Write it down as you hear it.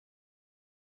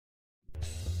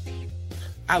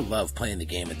I love playing the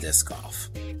game of disc golf.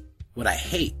 What I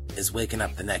hate is waking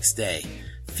up the next day,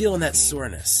 feeling that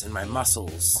soreness in my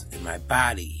muscles, in my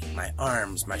body, my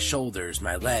arms, my shoulders,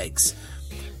 my legs.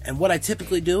 And what I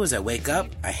typically do is I wake up,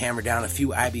 I hammer down a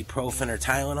few ibuprofen or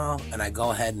Tylenol, and I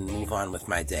go ahead and move on with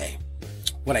my day.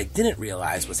 What I didn't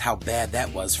realize was how bad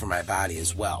that was for my body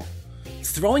as well.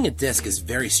 Throwing a disc is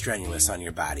very strenuous on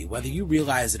your body, whether you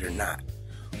realize it or not.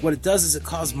 What it does is it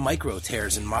causes micro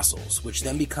tears in muscles, which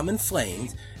then become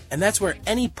inflamed, and that's where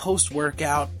any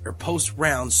post-workout or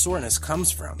post-round soreness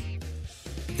comes from.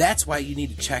 That's why you need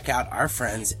to check out our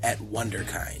friends at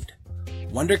Wonderkind.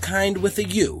 Wonderkind with a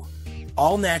U,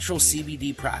 all natural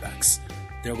CBD products.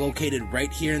 They're located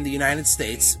right here in the United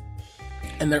States,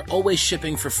 and they're always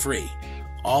shipping for free.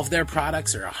 All of their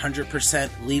products are 100%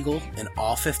 legal in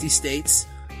all 50 states,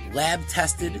 lab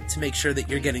tested to make sure that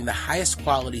you're getting the highest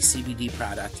quality CBD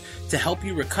product to help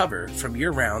you recover from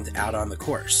your round out on the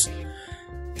course.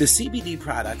 The CBD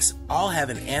products all have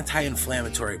an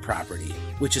anti-inflammatory property,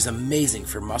 which is amazing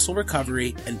for muscle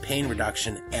recovery and pain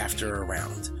reduction after a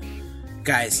round.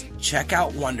 Guys, check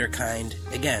out Wonderkind.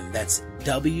 Again, that's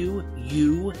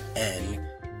WUNDERKIND.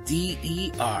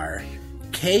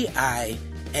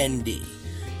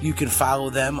 You can follow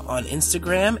them on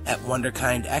Instagram at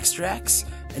Wonderkind Extracts,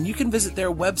 and you can visit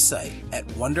their website at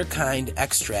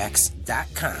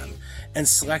wonderkindextracts.com and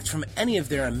select from any of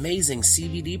their amazing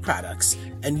CBD products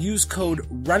and use code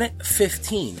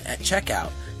RUNIT15 at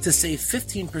checkout to save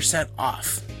 15%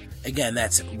 off. Again,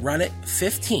 that's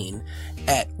RUNIT15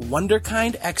 at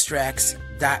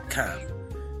wonderkindextracts.com.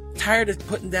 Tired of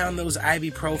putting down those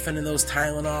ibuprofen and those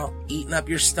Tylenol, eating up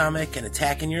your stomach and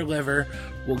attacking your liver?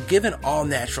 Well, give an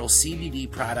all-natural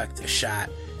CBD product a shot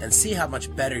and see how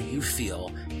much better you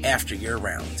feel after your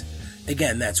round.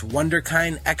 Again, that's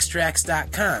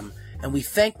wonderkindextracts.com, and we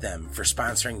thank them for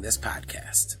sponsoring this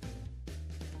podcast.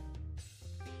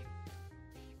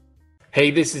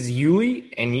 Hey, this is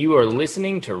Yuli, and you are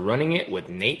listening to Running It with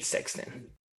Nate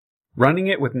Sexton. Running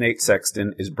It with Nate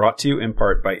Sexton is brought to you in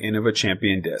part by Innova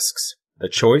Champion Discs, the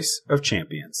choice of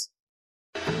champions.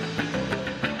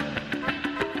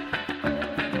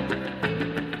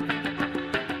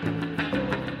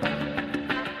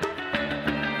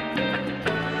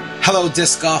 Hello,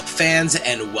 disc golf fans,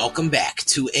 and welcome back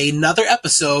to another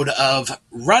episode of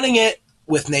Running It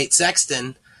with Nate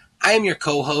Sexton. I am your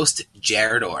co-host,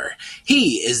 Jared Orr.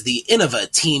 He is the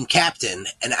Innova team captain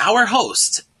and our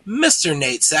host, Mr.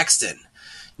 Nate Sexton.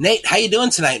 Nate, how you doing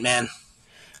tonight, man?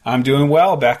 I'm doing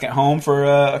well. Back at home for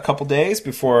a couple days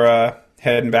before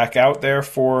heading back out there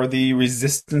for the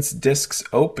Resistance Discs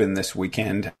Open this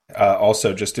weekend.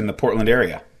 Also, just in the Portland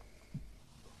area.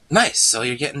 Nice. So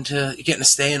you're getting to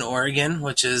stay in Oregon,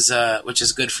 which is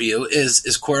good for you.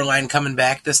 Is Coraline coming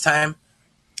back this time?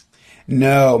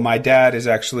 No, my dad is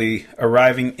actually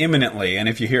arriving imminently, and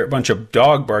if you hear a bunch of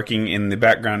dog barking in the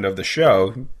background of the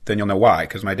show, then you'll know why,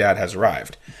 because my dad has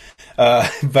arrived.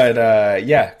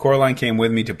 Yeah, Coraline came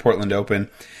with me to Portland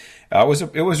Open.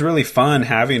 It was really fun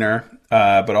having her,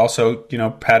 but also,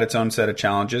 had its own set of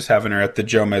challenges, having her at the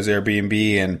Jomez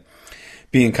Airbnb and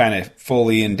being kind of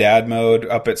fully in dad mode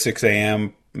up at 6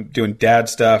 a.m., doing dad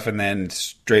stuff, and then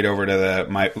straight over to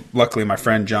luckily my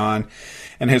friend John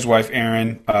and his wife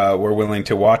Erin were willing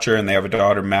to watch her, and they have a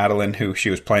daughter Madeline who she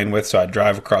was playing with, so I'd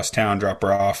drive across town, drop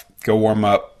her off, go warm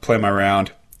up, play my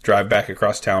round, drive back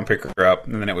across town, pick her up,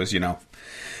 and then it was,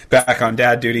 back on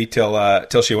dad duty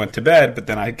till she went to bed, but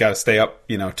then I got to stay up,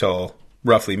 till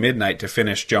roughly midnight to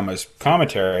finish Joma's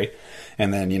commentary,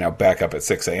 and then, back up at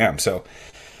 6 a.m. So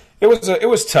it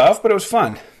was tough, but it was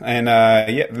fun. And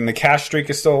and the cash streak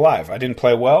is still alive. I didn't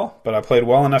play well, but I played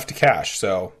well enough to cash.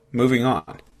 So moving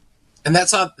on. And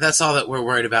that's all that we're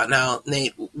worried about. Now,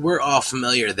 Nate, we're all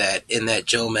familiar that in that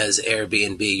Jomez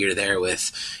Airbnb, you're there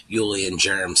with Yuli and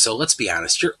Germ. So let's be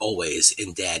honest, you're always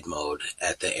in dad mode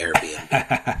at the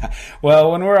Airbnb.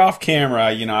 Well, when we're off camera,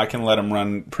 I can let them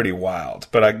run pretty wild.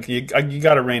 But you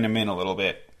got to rein them in a little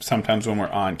bit sometimes when we're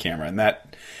on camera. And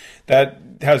that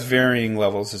has varying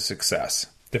levels of success,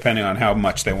 depending on how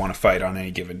much they want to fight on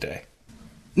any given day.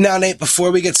 Now, Nate,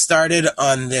 before we get started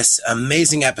on this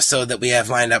amazing episode that we have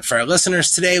lined up for our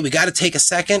listeners today, we got to take a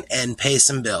second and pay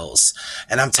some bills.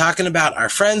 And I'm talking about our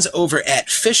friends over at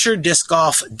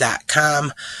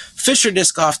FisherDiscGolf.com.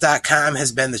 FisherDiscGolf.com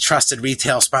has been the trusted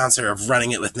retail sponsor of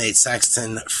Running It with Nate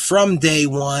Sexton from day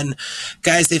one.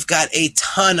 Guys, they've got a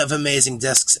ton of amazing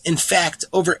discs. In fact,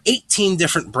 over 18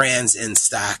 different brands in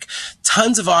stock.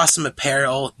 Tons of awesome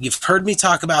apparel. You've heard me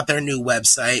talk about their new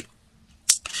website.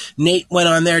 Nate went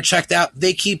on there, checked out.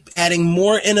 They keep adding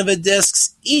more Innova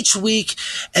discs each week.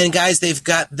 And guys, they've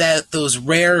got those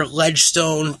rare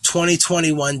Ledgestone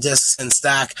 2021 discs in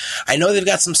stock. I know they've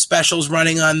got some specials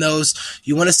running on those.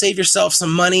 You want to save yourself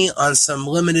some money on some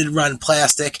limited run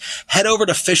plastic, head over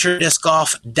to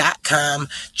FisherDiscGolf.com.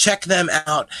 Check them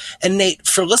out. And Nate,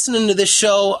 for listening to this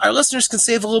show, our listeners can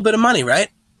save a little bit of money, right?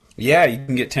 Yeah, you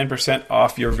can get 10%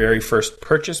 off your very first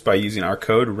purchase by using our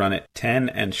code RUNIT10,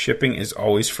 and shipping is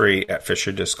always free at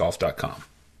FisherDiscGolf.com.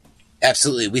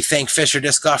 Absolutely. We thank Fisher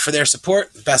Disc Golf for their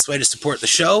support. The best way to support the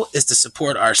show is to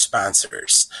support our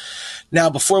sponsors. Now,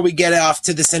 before we get off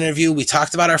to this interview, we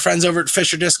talked about our friends over at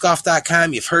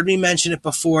FisherDiscGolf.com. You've heard me mention it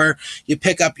before. You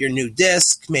pick up your new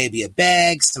disc, maybe a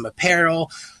bag, some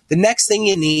apparel. The next thing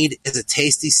you need is a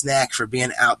tasty snack for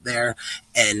being out there,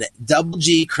 and Double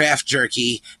G Craft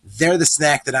Jerky, they're the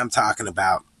snack that I'm talking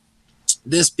about.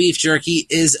 This beef jerky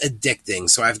is addicting,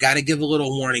 so I've got to give a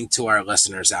little warning to our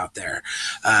listeners out there.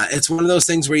 It's one of those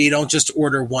things where you don't just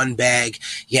order one bag.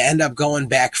 You end up going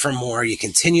back for more. You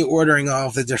continue ordering all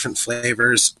of the different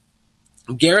flavors.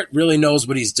 Garrett really knows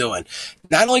what he's doing.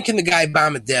 Not only can the guy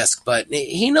bomb a disc, but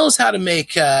he knows how to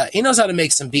make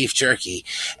some beef jerky.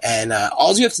 And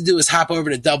all you have to do is hop over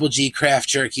to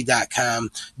doublegcraftjerky.com.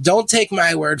 Don't take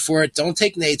my word for it. Don't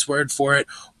take Nate's word for it.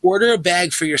 Order a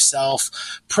bag for yourself.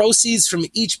 Proceeds from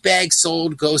each bag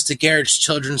sold goes to Garrett's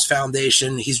Children's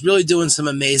Foundation. He's really doing some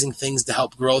amazing things to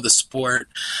help grow the sport.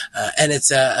 And it's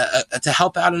to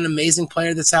help out an amazing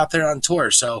player that's out there on tour.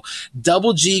 So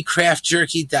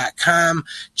doublegcraftjerky.com.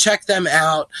 Check them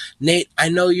out. Nate, I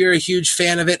know you're a huge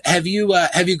fan of it. Have you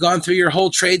gone through your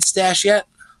whole trade stash yet?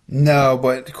 No,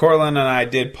 but Cortland and I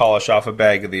did polish off a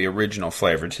bag of the original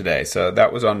flavor today, so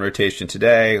that was on rotation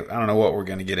today. I don't know what we're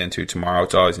going to get into tomorrow.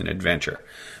 It's always an adventure,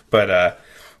 but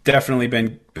definitely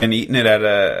been eating it at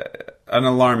an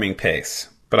alarming pace.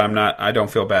 But I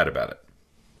don't feel bad about it.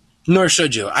 Nor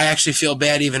should you. I actually feel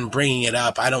bad even bringing it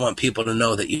up. I don't want people to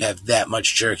know that you have that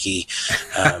much jerky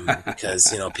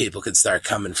because, people could start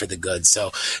coming for the goods. So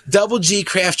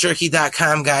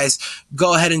doublegcraftjerky.com, guys.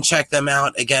 Go ahead and check them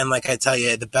out. Again, like I tell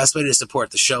you, the best way to support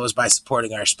the show is by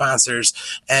supporting our sponsors.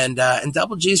 And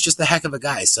Double G is just a heck of a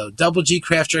guy. So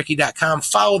doublegcraftjerky.com.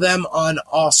 Follow them on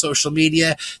all social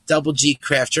media, Double G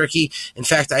Craft Jerky. In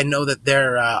fact, I know that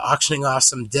they're auctioning off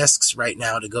some discs right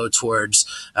now to go towards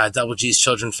Double G's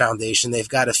Children's Foundation. They've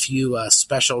got a few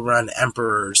special run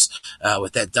Emperors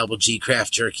with that Double G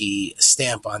Craft Jerky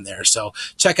stamp on there. So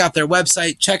check out their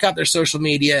website, check out their social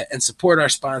media, and support our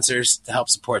sponsors to help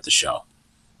support the show.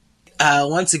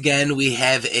 Once again, we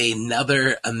have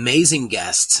another amazing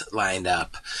guest lined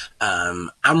up. I'm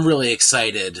really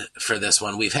excited for this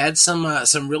one. We've had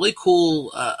some really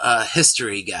cool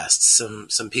history guests,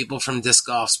 some people from disc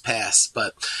golf's past,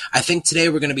 but I think today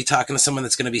we're going to be talking to someone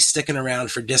that's going to be sticking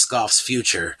around for disc golf's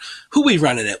future. Who we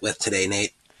running it with today,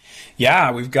 Nate?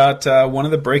 Yeah, we've got one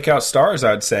of the breakout stars,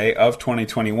 I'd say, of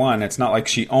 2021. It's not like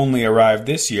she only arrived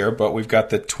this year, but we've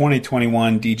got the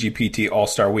 2021 DGPT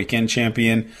All-Star Weekend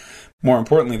champion. More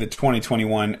importantly, the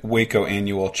 2021 Waco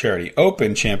Annual Charity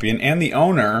Open champion and the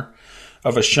owner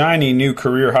of a shiny new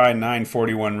career-high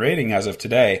 941 rating as of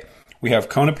today. We have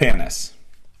Kona Panis.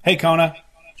 Hey, Kona.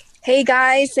 Hey,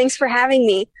 guys. Thanks for having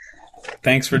me.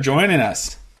 Thanks for joining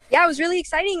us. Yeah, it was really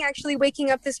exciting, actually, waking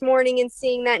up this morning and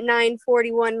seeing that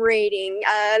 941 rating.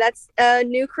 That's a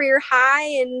new career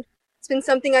high, and it's been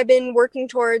something I've been working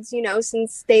towards,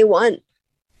 since day one.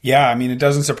 Yeah, I mean, it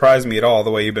doesn't surprise me at all the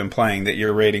way you've been playing that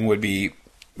your rating would be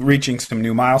reaching some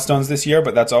new milestones this year,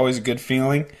 but that's always a good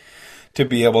feeling to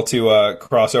be able to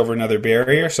cross over another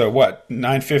barrier. So what,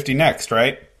 950 next,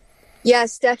 right?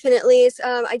 Yes, definitely.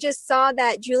 I just saw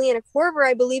that Juliana Korver,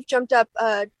 I believe, jumped up,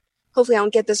 hopefully I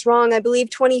don't get this wrong, I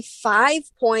believe 25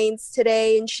 points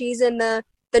today, and she's in the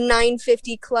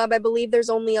 950 club. I believe there's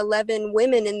only 11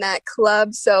 women in that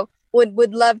club, so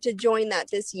would love to join that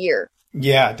this year.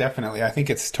 Yeah, definitely. I think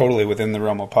it's totally within the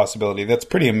realm of possibility. That's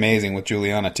pretty amazing with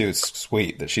Juliana too. It's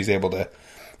sweet that she's able to,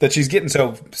 that she's getting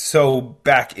so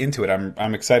back into it.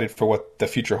 I'm excited for what the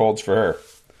future holds for her.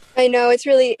 I know,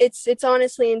 it's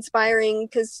honestly inspiring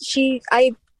because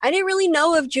I didn't really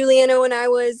know of Juliana when I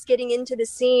was getting into the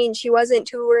scene. She wasn't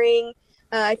touring.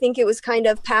 I think it was kind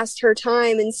of past her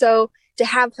time, and so to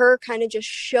have her kind of just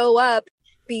show up,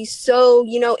 be so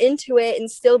into it,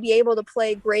 and still be able to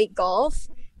play great golf.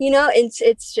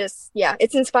 It's just, yeah,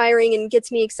 it's inspiring and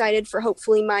gets me excited for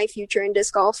hopefully my future in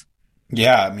disc golf.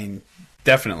 Yeah, I mean,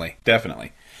 definitely.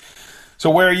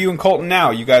 So where are you and Colton now?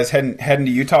 You guys heading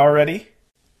to Utah already?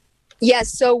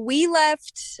 Yes, so we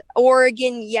left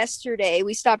Oregon yesterday.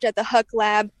 We stopped at the Huck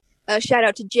Lab Shout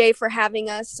out to Jay for having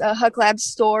us, Huck Lab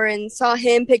store, and saw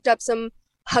him, picked up some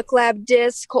Huck Lab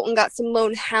discs. Colton got some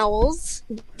Lone Howls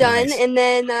done. Nice. And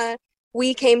then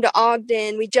we came to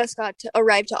Ogden. We just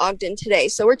arrived to Ogden today.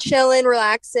 So we're chilling,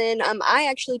 relaxing. I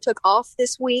actually took off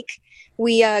this week.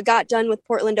 We got done with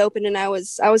Portland Open and I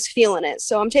was feeling it.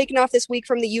 So I'm taking off this week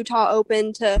from the Utah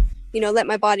Open to, let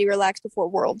my body relax before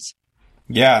Worlds.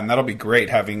 Yeah, and that'll be great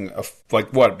having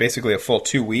basically a full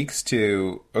 2 weeks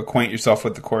to acquaint yourself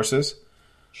with the courses.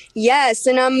 Yes,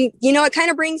 and it kind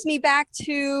of brings me back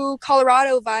to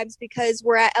Colorado vibes because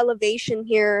we're at elevation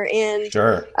here, and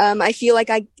Sure. I feel like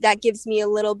that gives me a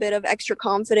little bit of extra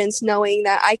confidence knowing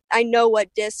that I know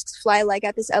what discs fly like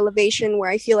at this elevation, where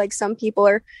I feel like some people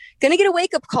are gonna get a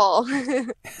wake up call.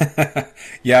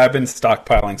 Yeah, I've been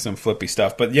stockpiling some flippy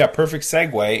stuff, but yeah, perfect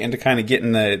segue into kind of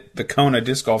getting the Kona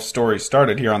disc golf story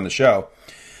started here on the show.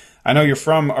 I know you're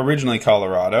from originally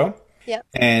Colorado. Yep.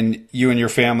 And you and your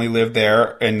family lived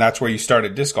there, and that's where you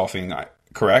started disc golfing,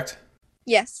 correct?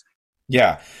 Yes.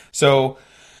 Yeah. So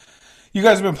you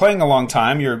guys have been playing a long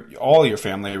time. All your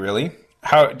family, really.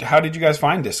 How did you guys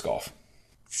find disc golf?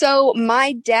 So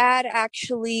my dad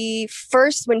actually,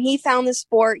 first when he found the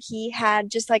sport, he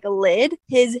had just like a lid.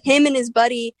 Him and his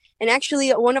buddy, and actually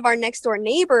one of our next door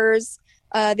neighbors,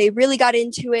 they really got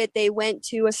into it. They went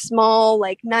to a small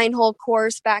 9-hole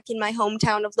course back in my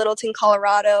hometown of Littleton,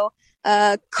 Colorado.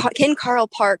 Ken Carl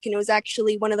Park, and it was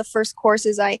actually one of the first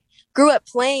courses I grew up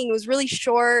playing. It was really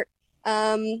short,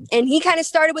 and he kind of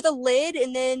started with a lid,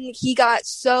 and then he got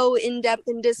so in-depth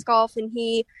in disc golf, and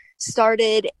he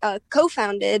started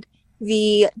co-founded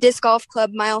the disc golf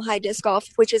club Mile High Disc Golf,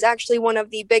 which is actually one of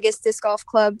the biggest disc golf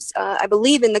clubs I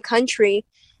believe in the country.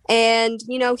 And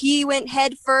he went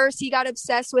head first. He got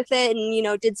obsessed with it,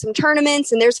 and did some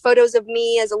tournaments, and there's photos of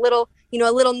me as a little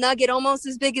nugget almost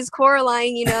as big as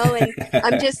Coraline, and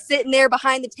I'm just sitting there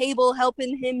behind the table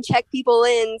helping him check people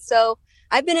in. So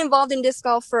I've been involved in disc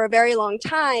golf for a very long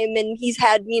time, and he's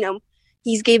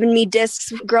given me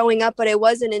discs growing up, but it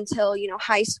wasn't until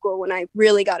high school when I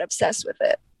really got obsessed with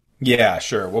it. Yeah,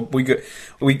 sure. Well, we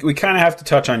kind of have to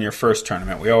touch on your first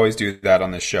tournament. We always do that on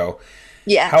this show.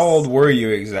 Yes. How old were you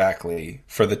exactly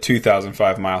for the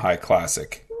 2005 Mile High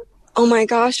Classic? Oh my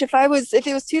gosh, if it was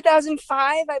 2005,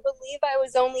 I believe I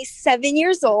was only 7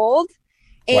 years old.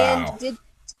 And Wow.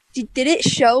 did it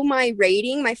show my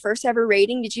rating, my first ever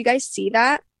rating? Did you guys see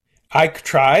that? I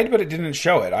tried, but it didn't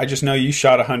show it. I just know you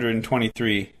shot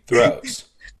 123 throws.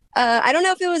 I don't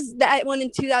know if it was that one in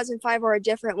 2005 or a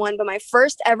different one, but my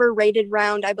first ever rated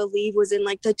round, I believe, was in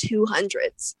the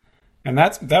 200s. And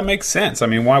that makes sense. I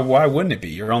mean, why wouldn't it be?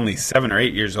 You're only 7 or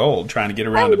 8 years old trying to get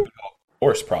around a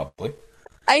course, probably.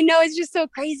 I know, it's just so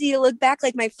crazy to look back.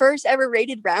 My first ever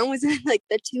rated round was in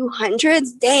the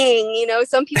 200s. Dang,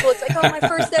 some people it's oh, my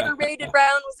first ever rated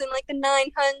round was in the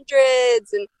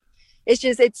 900s, and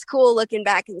it's cool looking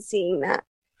back and seeing that.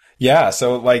 Yeah,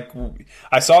 so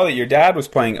I saw that your dad was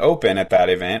playing open at that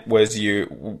event. Was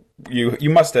you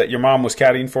must have, your mom was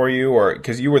caddying for you, or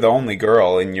because you were the only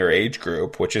girl in your age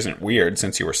group, which isn't weird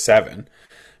since you were 7.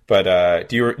 But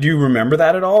do you remember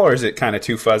that at all, or is it kind of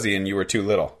too fuzzy and you were too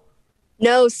little?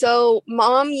 No, so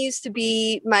mom used to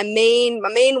be my main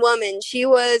woman. She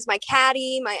was my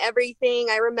caddy, my everything.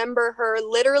 I remember her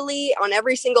literally on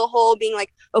every single hole being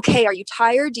like, okay, are you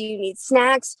tired? Do you need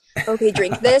snacks? Okay,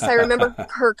 drink this. I remember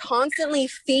her constantly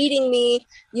feeding me,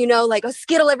 a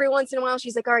Skittle every once in a while.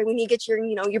 She's like, all right, we need to get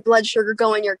your blood sugar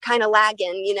going. You're kind of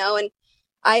lagging, and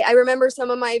I remember some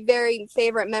of my very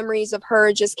favorite memories of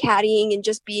her just caddying and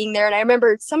just being there. And I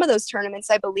remember some of those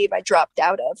tournaments I believe I dropped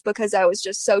out of because I was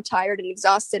just so tired and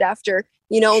exhausted after,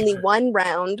 only one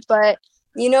round. But,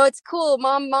 it's cool.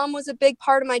 Mom was a big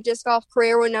part of my disc golf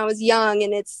career when I was young.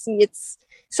 And it's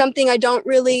something I don't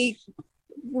really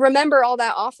remember all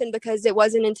that often because it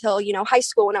wasn't until, high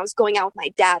school when I was going out with my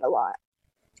dad a lot.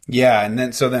 Yeah. And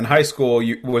then high school,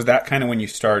 was that kind of when you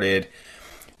started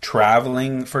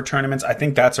traveling for tournaments? I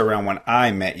think that's around when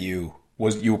I met you.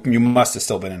 You must have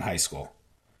still been in high school.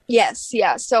 Yes,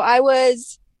 yeah. So it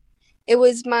was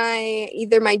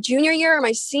either my junior year or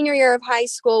my senior year of high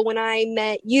school when I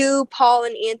met you, Paul,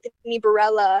 and Anthony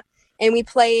Barella, and we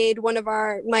played one of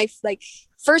my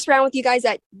first round with you guys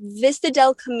at Vista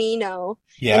del Camino.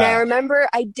 Yeah. And I remember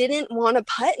I didn't want to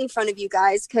putt in front of you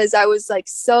guys because I was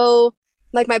so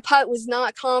my putt was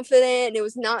not confident and it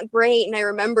was not great. And I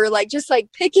remember just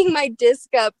picking my disc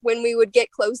up when we would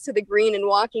get close to the green and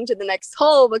walking to the next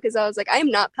hole because I was like, I am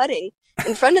not putting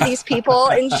in front of these people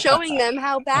and showing them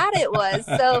how bad it was.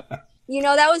 So,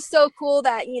 that was so cool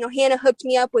that, Hannah hooked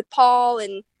me up with Paul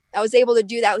and I was able to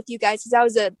do that with you guys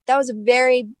because that was a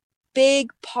very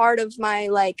big part of my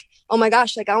like, oh my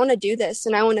gosh, like I want to do this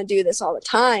and I want to do this all the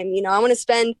time. You know, I want to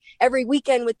spend every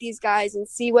weekend with these guys and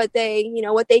see what they, you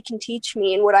know, what they can teach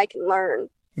me and what I can learn.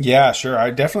 Yeah, sure.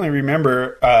 I definitely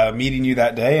remember meeting you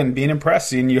that day and being impressed,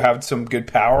 seeing you have some good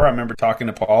power. I remember talking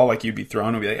to Paul, like you'd be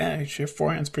throwing and be like, "Hey, your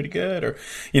forehand's pretty good," or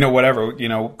whatever,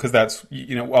 because that's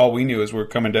all we knew is we're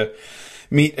coming to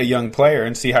meet a young player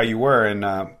and see how you were. And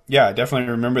yeah, I definitely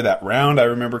remember that round. I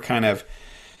remember kind of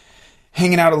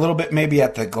hanging out a little bit, maybe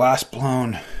at the Glass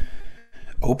Blown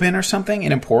Open or something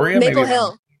in Emporia, Maple maybe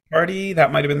Hill party.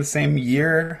 That might have been the same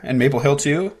year, and Maple Hill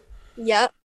too.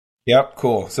 Yep. Yep,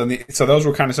 cool. So those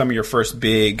were kind of some of your first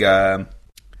big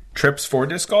trips for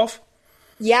disc golf?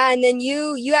 Yeah, and then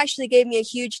you actually gave me a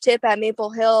huge tip at Maple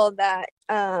Hill that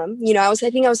I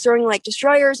think I was throwing like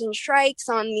destroyers and strikes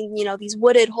on these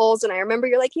wooded holes, and I remember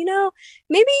you're like,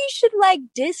 maybe you should like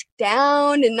disc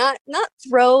down and not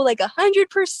throw like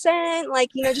 100%, like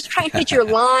just try and hit your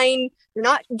line. You're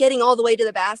not getting all the way to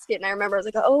the basket. And I remember I was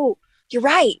like, oh, you're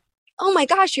right. Oh my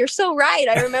gosh, you're so right.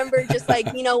 I remember just like,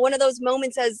 one of those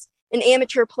moments as an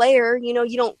amateur player, you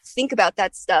don't think about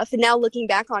that stuff. And now looking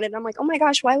back on it, I'm like, oh my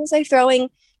gosh, why was I throwing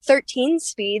 13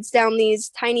 speeds down these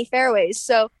tiny fairways?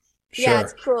 So yeah, Sure.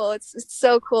 it's cool. It's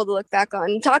so cool to look back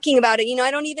on. Talking about it, I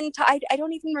don't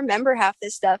even remember half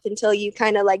this stuff until you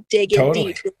kind of like dig in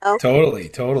deep,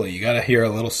 Totally. You got to hear a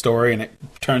little story and it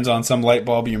turns on some light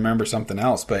bulb. You remember something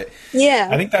else. But yeah,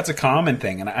 I think that's a common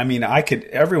thing. And I mean,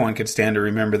 everyone could stand to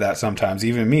remember that sometimes,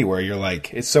 even me, where you're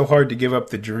like, it's so hard to give up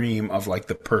the dream of like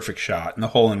the perfect shot and the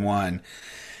hole in one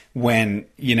when,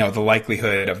 the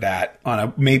likelihood of that on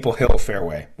a Maple Hill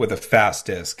fairway with a fast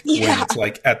disc, when it's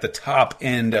like at the top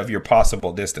end of your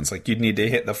possible distance, like you'd need to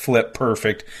hit the flip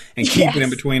perfect and keep it in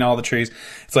between all the trees.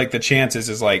 It's like the chances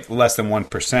is like less than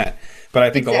 1%. But I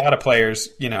think a lot of players,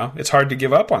 it's hard to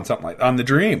give up on something like on the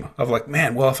dream of like,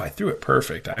 man, well, if I threw it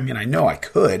perfect, I mean, I know I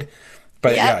could,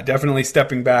 but yeah, definitely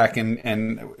stepping back and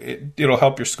it'll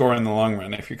help your score in the long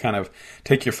run if you kind of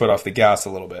take your foot off the gas a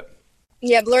little bit.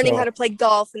 Yeah, learning how to play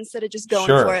golf instead of just going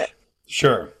for it.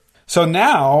 Sure. So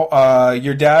now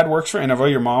your dad works for Innova,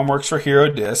 your mom works for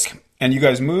Hero Disc, and you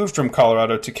guys moved from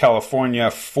Colorado to California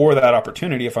for that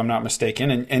opportunity, if I'm not mistaken.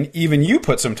 And even you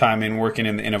put some time in working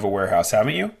in the Innova warehouse,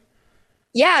 haven't you?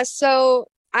 Yeah, so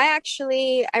I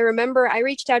remember I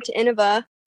reached out to Innova.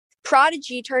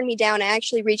 Prodigy turned me down. I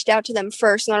actually reached out to them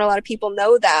first. Not a lot of people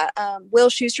know that. Will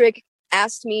Schustrick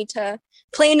asked me to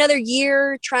play another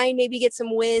year, try and maybe get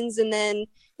some wins, and then,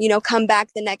 come back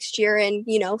the next year and,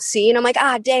 see. And I'm like,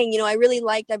 dang, I really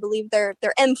liked, I believe their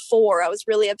M4 I was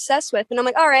really obsessed with. And I'm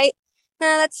like, all right,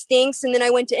 that stinks. And then I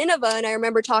went to Innova and I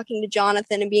remember talking to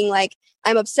Jonathan and being like,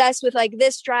 I'm obsessed with like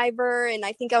this driver. And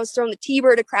I think I was throwing the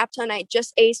T-Bird a crap ton. I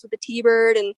just aced with the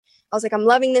T-Bird. And I was like, I'm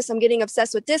loving this. I'm getting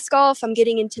obsessed with disc golf. I'm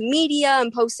getting into media.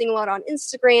 I'm posting a lot on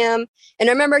Instagram. And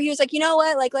I remember he was like, you know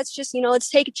what? Like, let's just,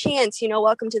 let's take a chance,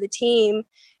 welcome to the team.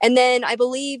 And then I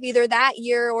believe either that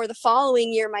year or the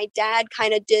following year, my dad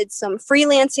kind of did some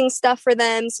freelancing stuff for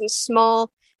them, some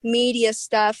small media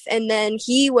stuff. And then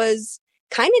he was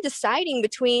kind of deciding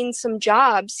between some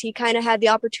jobs. He kind of had the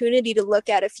opportunity to look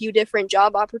at a few different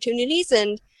job opportunities,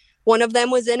 and one of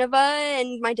them was Innova.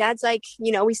 And my dad's like,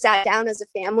 we sat down as a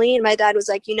family and my dad was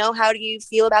like, how do you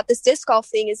feel about this disc golf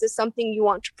thing? Is this something you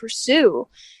want to pursue?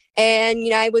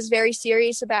 And, I was very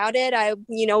serious about it. I,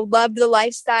 loved the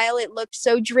lifestyle. It looked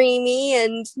so dreamy.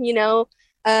 And,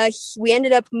 we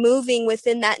ended up moving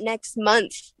within that next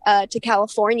month to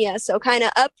California. So kind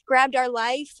of grabbed our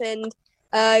life, and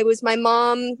it was my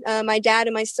mom, my dad,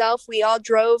 and myself. We all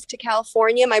drove to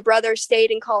California. My brother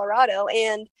stayed in Colorado.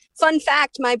 And fun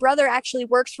fact, my brother actually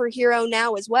works for Hero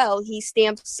now as well. He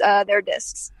stamps their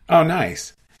discs. Oh,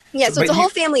 nice. Yeah, so it's a whole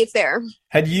family affair.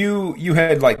 Had you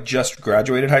had like just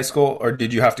graduated high school, or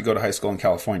did you have to go to high school in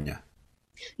California?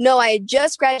 No, I had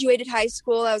just graduated high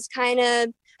school. I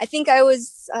think I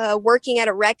was working at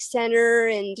a rec center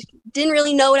and didn't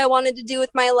really know what I wanted to do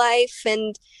with my life,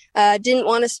 and didn't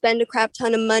want to spend a crap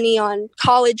ton of money on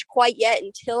college quite yet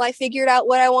until I figured out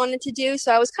what I wanted to do.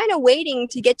 So I was kind of waiting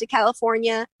to get to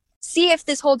California, see if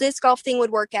this whole disc golf thing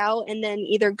would work out, and then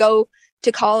either go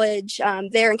to college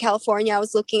there in California. I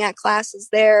was looking at classes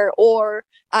there, or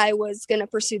I was going to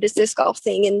pursue this disc golf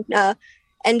thing, and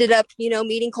ended up,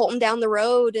 meeting Colton down the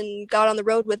road and got on the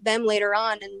road with them later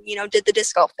on and, did the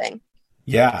disc golf thing.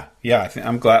 Yeah.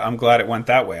 I'm glad it went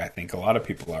that way. I think a lot of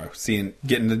people are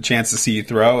getting the chance to see you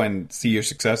throw and see your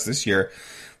success this year.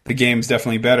 The game's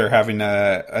definitely better having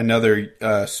another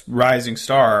rising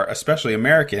star, especially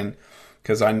American,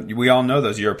 because we all know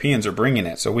those Europeans are bringing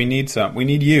it. So we need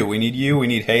you. We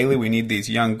need Haley. We need these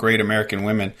young, great American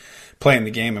women playing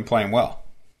the game and playing well.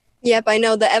 Yep, I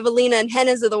know the Evelina and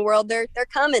Hennas of the world. They're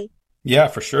coming. Yeah,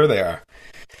 for sure they are.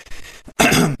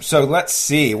 So let's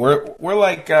see. We're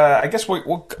like I guess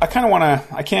I kind of want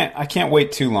to. I can't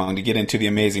wait too long to get into the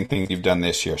amazing things you've done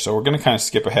this year. So we're going to kind of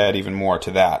skip ahead even more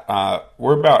to that.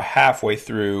 We're about halfway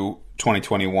through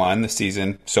 2021, the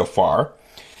season so far.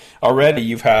 Already,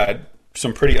 you've had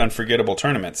some pretty unforgettable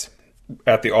tournaments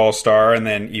at the All-Star, and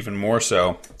then even more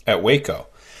so at Waco.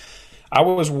 I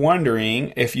was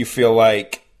wondering if you feel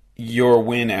like your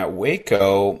win at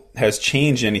Waco has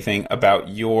changed anything about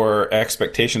your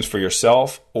expectations for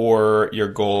yourself or your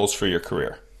goals for your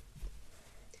career.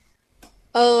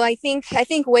 Oh, I think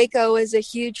Waco is a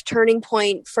huge turning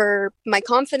point for my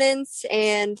confidence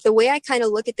and the way I kind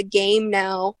of look at the game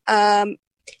now.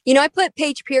 I put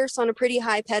Paige Pierce on a pretty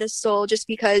high pedestal just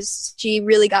because she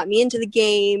really got me into the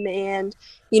game. And,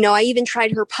 I even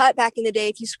tried her putt back in the day.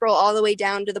 If you scroll all the way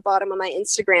down to the bottom of my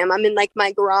Instagram, I'm in like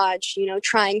my garage,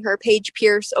 trying her Paige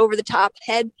Pierce over the top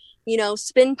head,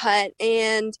 spin putt.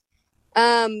 And,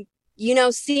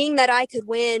 seeing that I could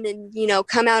win and,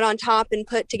 come out on top and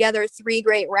put together 3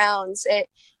 great rounds, it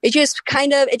just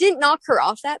it didn't knock her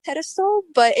off that pedestal,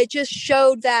 but it just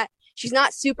showed that she's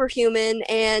not superhuman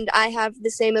and I have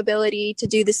the same ability to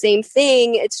do the same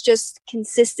thing. It's just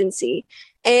consistency.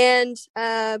 And,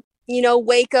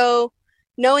 Waco,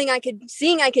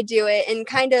 seeing I could do it and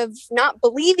kind of not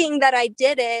believing that I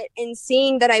did it and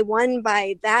seeing that I won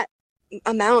by that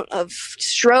amount of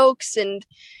strokes, and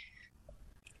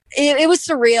it was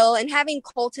surreal. And having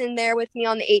Colton there with me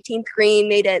on the 18th green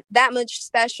made it that much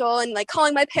special. And like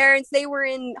calling my parents, they were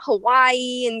in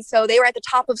Hawaii, and so they were at the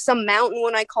top of some mountain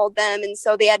when I called them, and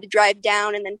so they had to drive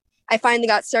down. And then I finally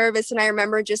got service, and I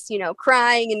remember just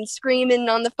crying and screaming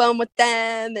on the phone with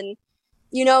them. And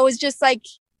it was just like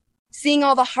seeing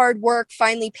all the hard work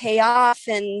finally pay off.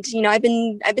 And I've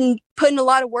been putting a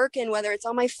lot of work in, whether it's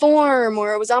on my form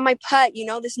or it was on my putt.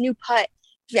 This new putt,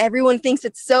 everyone thinks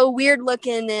it's so weird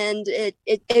looking, and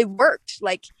it worked.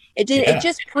 Like it did. Yeah. It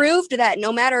just proved that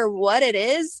no matter what it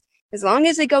is, as long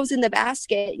as it goes in the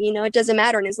basket, it doesn't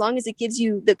matter. And as long as it gives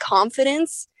you the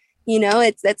confidence,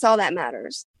 that's all that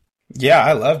matters. Yeah,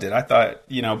 I loved it. I thought,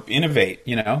 innovate,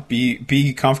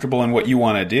 be comfortable in what you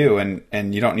want to do,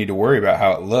 and you don't need to worry about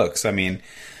how it looks. I mean,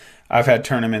 I've had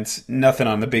tournaments, nothing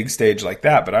on the big stage like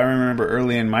that, but I remember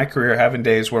early in my career having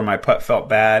days where my putt felt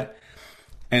bad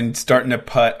and starting to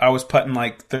putt. I was putting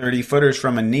like 30 footers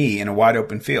from a knee in a wide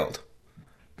open field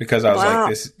because I was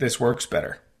like, this works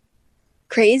better.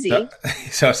 Crazy.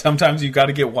 So sometimes you got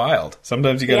to get wild.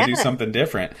 Sometimes you got to do something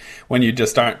different when you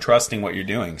just aren't trusting what you're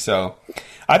doing. So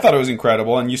I thought it was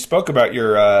incredible. And you spoke about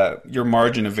your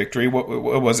margin of victory. What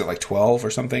was it, like 12 or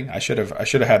something? I should have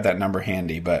had that number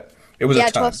handy, but it was a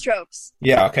ton. 12 strokes.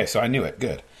 Yeah. Okay. So I knew it.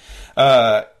 Good.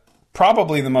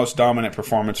 Probably the most dominant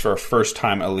performance for a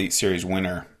first-time Elite Series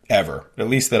winner ever, at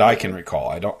least that I can recall.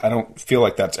 I don't feel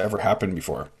like that's ever happened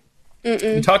before.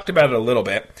 We talked about it a little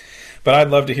bit, but I'd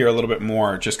love to hear a little bit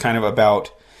more just kind of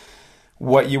about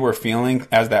what you were feeling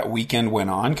as that weekend went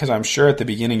on, because I'm sure at the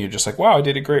beginning you're just like, wow, I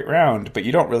did a great round, but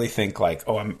you don't really think like,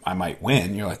 oh, I might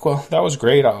win. You're like, well, that was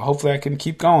great. Hopefully I can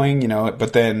keep going,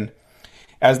 but then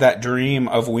as that dream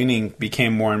of winning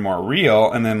became more and more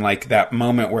real, and then like that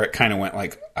moment where it kind of went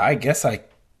like, I guess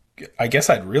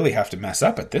I'd really have to mess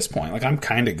up at this point. Like I'm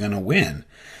kind of going to win.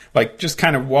 Like just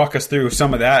kind of walk us through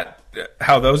some of that,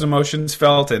 how those emotions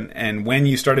felt, and when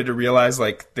you started to realize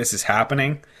like this is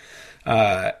happening,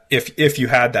 if you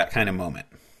had that kind of moment.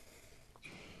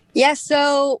 Yeah.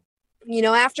 So,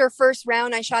 after first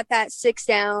round, I shot that 6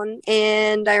 down,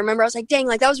 and I remember I was like, dang,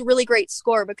 like that was a really great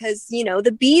score because,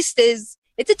 the Beast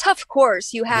it's a tough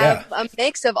course. You have a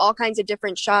mix of all kinds of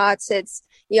different shots. It's,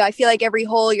 I feel like every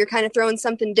hole you're kind of throwing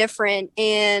something different.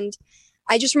 And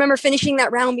I just remember finishing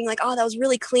that round being like, oh, that was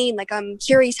really clean. Like, I'm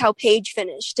curious how Paige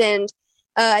finished. And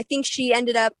I think she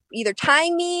ended up either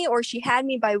tying me or she had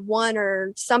me by 1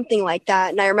 or something like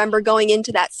that. And I remember going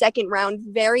into that second round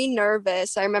very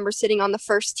nervous. I remember sitting on the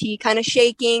first tee kind of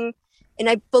shaking. And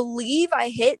I believe I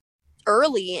hit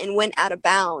early and went out of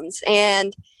bounds.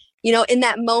 And in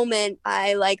that moment,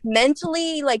 I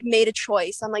mentally made a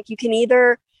choice. I'm like, you can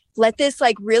either let this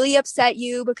really upset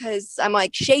you because I'm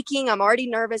shaking. I'm already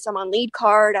nervous. I'm on lead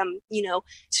card. I'm,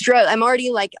 I'm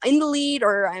already in the lead,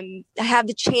 or I have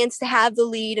the chance to have the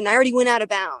lead, and I already went out of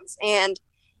bounds. And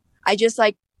I just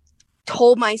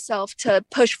told myself to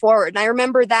push forward. And I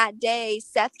remember that day,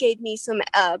 Seth gave me some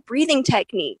breathing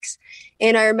techniques.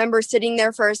 And I remember sitting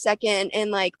there for a second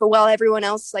and but while everyone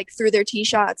else threw their tee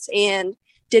shots and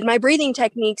did my breathing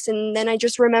techniques. And then I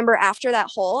just remember after that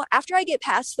hole, after I get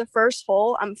past the first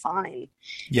hole, I'm fine.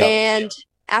 Yep. And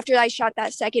after I shot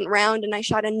that second round and I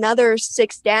shot another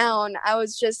 6 down, I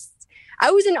was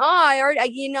in awe.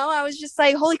 I was just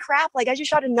like, holy crap, like I just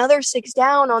shot another 6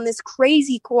 down on this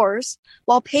crazy course,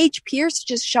 while Paige Pierce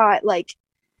just shot like,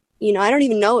 I don't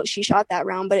even know if she shot that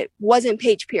round, but it wasn't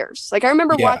Paige Pierce. Like I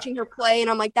remember watching her play and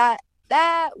I'm like, that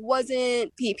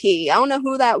wasn't PP. I don't know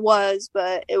who that was,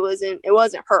 but it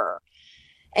wasn't her.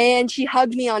 And she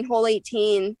hugged me on hole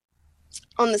 18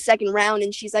 on the second round,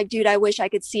 and she's like, dude, I wish I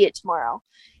could see it tomorrow.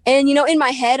 And in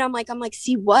my head I'm like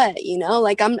see what,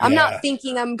 like I'm not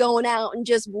thinking I'm going out and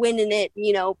just winning it,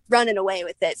 running away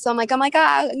with it. So I'm like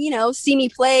see me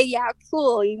play, yeah,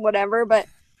 cool, whatever. But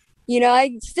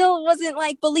I still wasn't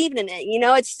like believing in it.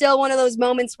 It's still one of those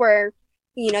moments where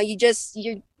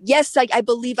yes, like I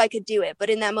believe I could do it,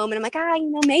 but in that moment I'm like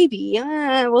maybe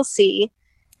we'll see.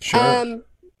 Sure.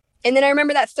 And then I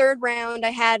remember that third round,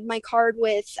 I had my card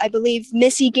with, I believe,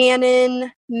 Missy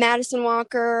Gannon, Madison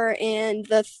Walker, and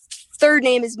the third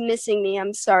name is missing me.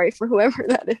 I'm sorry for whoever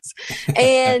that is.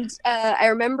 And I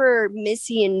remember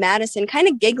Missy and Madison kind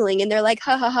of giggling, and they're like,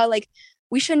 ha ha ha, like,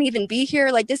 we shouldn't even be here.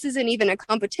 Like, this isn't even a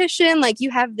competition. Like, you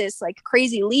have this like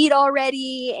crazy lead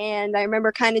already. And I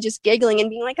remember kind of just giggling and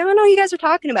being like, I don't know what you guys are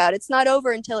talking about. It's not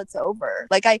over until it's over.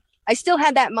 Like, I still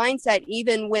had that mindset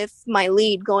even with my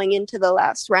lead going into the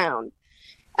last round.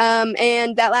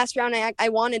 And that last round, I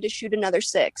wanted to shoot another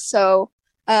 6. So,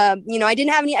 I said I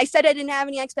didn't have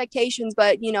any expectations,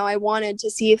 but, I wanted to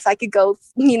see if I could go,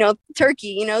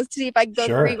 turkey, see if I could go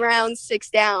 3 rounds, 6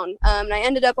 down. And I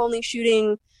ended up only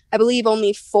shooting, I believe,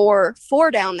 only four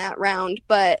down that round.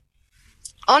 But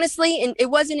honestly, it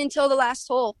wasn't until the last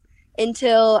hole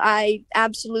until I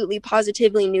absolutely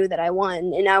positively knew that I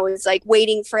won. And I was like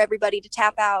waiting for everybody to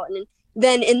tap out. And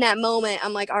then in that moment,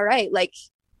 I'm like, all right, like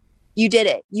you did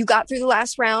it. You got through the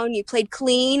last round. You played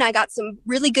clean. I got some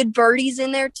really good birdies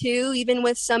in there too, even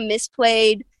with some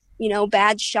misplayed,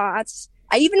 bad shots.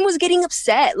 I even was getting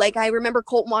upset. Like I remember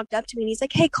Colton walked up to me and he's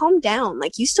like, hey, calm down.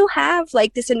 Like you still have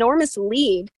like this enormous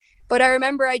lead. But I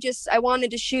remember I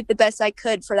wanted to shoot the best I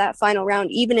could for that final round,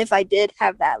 even if I did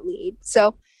have that lead.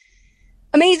 So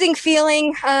amazing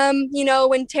feeling.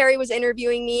 When Terry was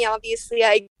interviewing me, obviously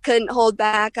I couldn't hold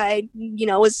back. I,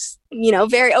 was,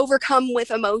 very overcome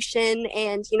with emotion,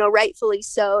 and, rightfully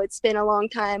so. It's been a long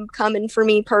time coming for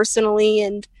me personally.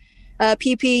 And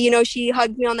PP, she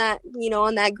hugged me on that,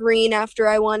 on that green after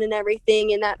I won and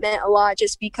everything. And that meant a lot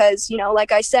just because,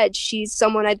 like I said, she's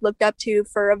someone I'd looked up to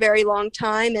for a very long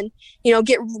time. And,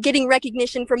 getting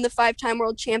recognition from the 5-time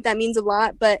world champ, that means a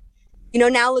lot. But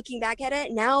now looking back at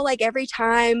it, now, like every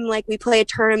time like we play a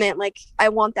tournament, like I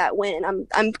want that win.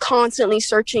 I'm constantly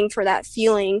searching for that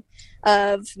feeling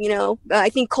of, I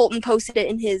think Colton posted it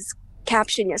in his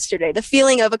caption yesterday, the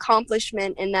feeling of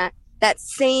accomplishment and that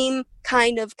same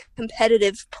kind of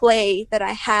competitive play that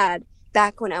I had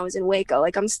back when I was in Waco.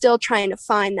 Like I'm still trying to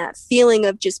find that feeling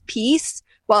of just peace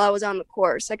while I was on the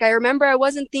course. Like I remember I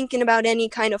wasn't thinking about any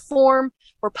kind of form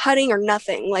or putting or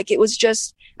nothing. Like it was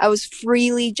just, I was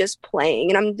freely just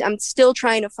playing, and I'm still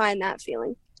trying to find that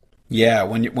feeling. Yeah,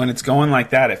 when it's going like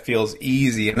that, it feels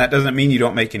easy, and that doesn't mean you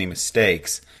don't make any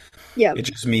mistakes. Yeah, it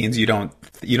just means you don't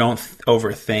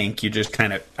overthink. You're just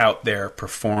kind of out there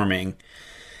performing.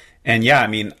 And yeah, I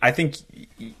mean, I think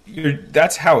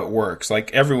that's how it works.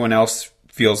 Like everyone else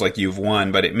feels like you've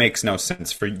won, but it makes no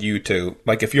sense for you to,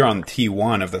 like if you're on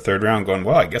T1 of the third round going,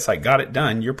 well, I guess I got it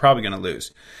done, you're probably going to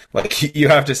lose. Like you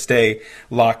have to stay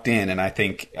locked in. And I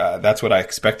think that's what I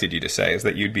expected you to say, is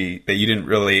that you didn't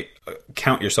really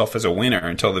count yourself as a winner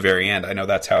until the very end. I know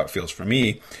that's how it feels for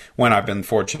me when I've been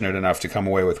fortunate enough to come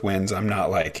away with wins. I'm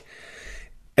not like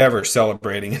ever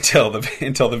celebrating until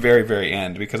the very, very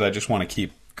end, because I just want to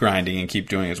keep grinding and keep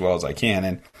doing as well as I can.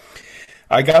 And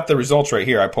I got the results right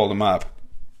here. I pulled them up.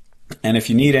 And if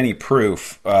you need any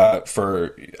proof I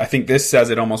think this says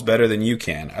it almost better than you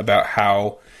can about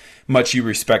how much you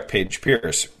respect Paige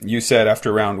Pierce. You said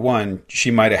after round 1,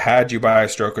 she might have had you by a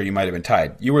stroke or you might have been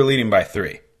tied. You were leading by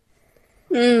 3.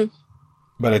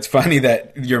 But it's funny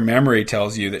that your memory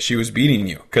tells you that she was beating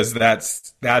you, because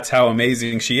that's how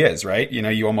amazing she is, right?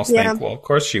 You almost think, well, of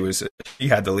course she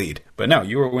had the lead. But no,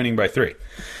 you were winning by 3.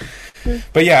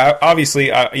 But yeah,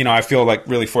 obviously, I feel like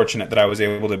really fortunate that I was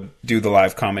able to do the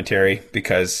live commentary,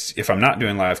 because if I'm not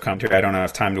doing live commentary, I don't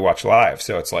have time to watch live.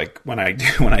 So it's like when I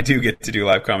do get to do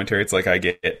live commentary, it's like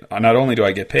not only do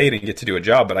I get paid and get to do a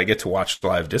job, but I get to watch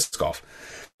live disc golf.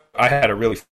 I had a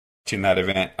really watching that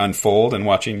event unfold and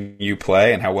watching you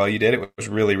play and how well you did. It was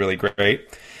really, really great.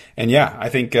 And yeah, I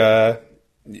think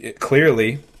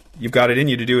clearly you've got it in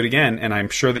you to do it again, and I'm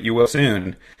sure that you will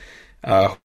soon.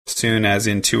 Soon as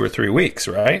in 2 or 3 weeks,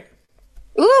 right?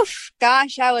 Oof,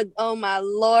 gosh, I would. Oh my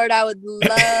lord, I would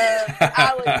love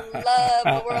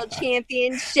a world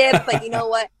championship. But you know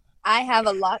what? I have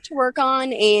a lot to work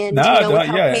on, and No, with don't,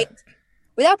 how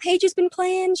yeah, Paige has been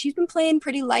playing, she's been playing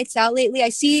pretty lights out lately. I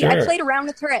sure, played around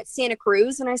with her at Santa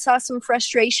Cruz, and I saw some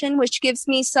frustration, which gives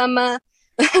me some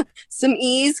some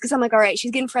ease because I'm like, all right,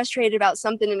 she's getting frustrated about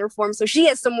something in her form, so she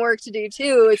has some work to do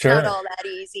too. It's not sure. all that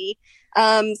easy.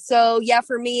 So yeah,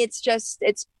 for me, it's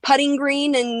putting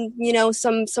green and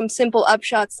some simple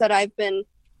upshots that I've been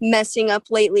messing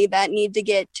up lately that need to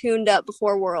get tuned up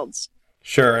before Worlds.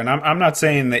 Sure, and I'm not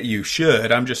saying that you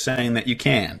should. I'm just saying that you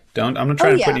can. Don't. I'm not Oh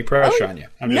trying to put yeah. any pressure Oh on you.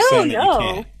 I'm just saying that you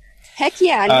can. Heck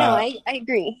yeah, no, Uh, I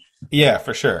agree. yeah,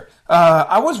 for sure.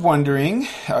 I was wondering,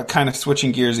 kind of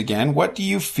switching gears again. What do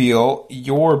you feel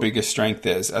your biggest strength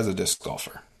is as a disc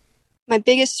golfer? My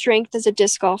biggest strength as a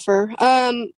disc golfer.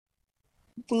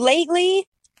 Lately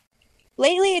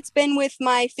it's been with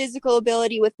my physical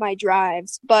ability with my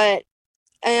drives, but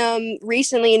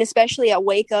recently and especially at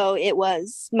Waco, it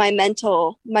was my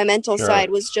mental Sure. side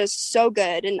was just so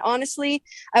good. And honestly,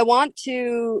 I want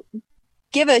to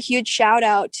give a huge shout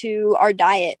out to our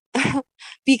diet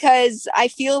because I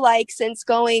feel like since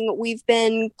Colton's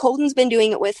been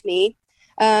doing it with me.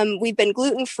 We've been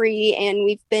gluten free and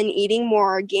we've been eating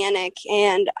more organic,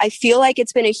 and I feel like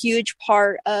it's been a huge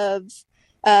part of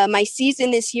my season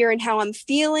this year and how I'm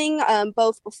feeling,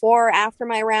 both before or after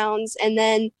my rounds. And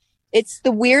then it's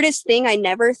the weirdest thing. I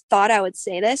never thought I would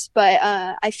say this, but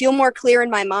I feel more clear in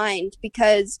my mind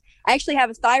because I actually have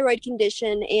a thyroid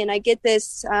condition, and I get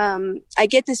this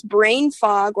brain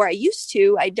fog, or I used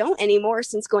to. I don't anymore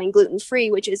since going gluten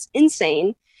free, which is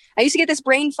insane. I used to get this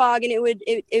brain fog, and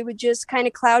it would just kind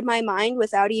of cloud my mind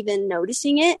without even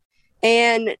noticing it.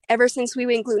 And ever since we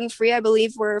went gluten free, I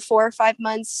believe we're 4 or 5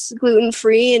 months gluten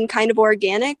free and kind of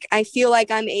organic. I feel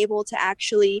like I'm able to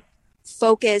actually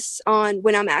focus on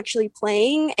when I'm actually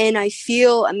playing, and I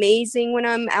feel amazing when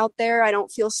I'm out there. I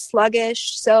don't feel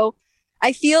sluggish. So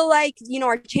I feel like,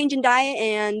 our change in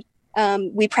diet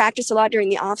and we practice a lot during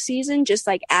the off season, just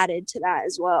like added to that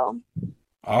as well.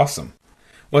 Awesome.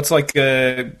 What's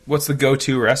the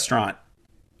go-to restaurant?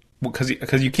 Because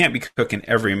you can't be cooking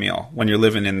every meal when you're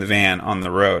living in the van on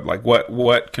the road. Like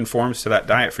what conforms to that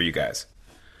diet for you guys?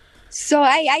 So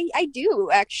I do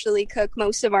actually cook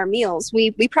most of our meals.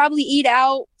 We probably eat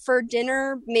out for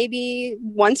dinner maybe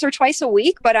once or twice a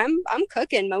week, but I'm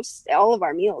cooking all of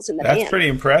our meals in the That's van. pretty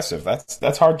impressive.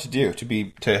 That's hard to do,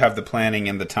 to have the planning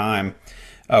and the time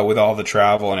with all the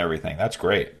travel and everything. That's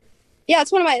great. Yeah,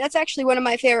 that's actually one of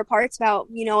my favorite parts about,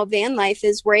 a van life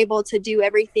is we're able to do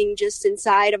everything just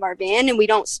inside of our van, and we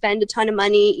don't spend a ton of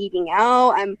money eating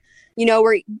out. We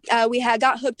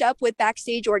got hooked up with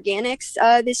Backstage Organics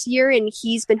this year, and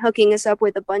he's been hooking us up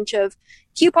with a bunch of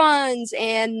coupons,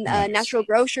 and Nice. Natural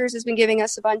Grocers has been giving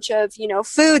us a bunch of,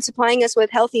 food, supplying us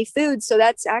with healthy food. So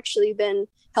that's actually been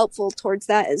helpful towards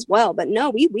that as well. But no,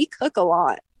 we cook a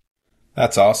lot.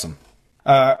 That's awesome.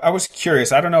 I was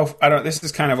curious. I don't know. This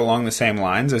is kind of along the same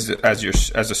lines as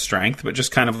a strength, but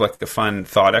just kind of like the fun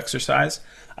thought exercise.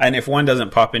 And if one doesn't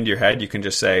pop into your head, you can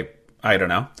just say, I don't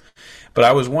know. But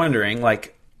I was wondering,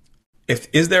 like,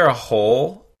 is there a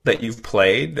hole that you've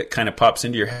played that kind of pops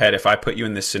into your head? If I put you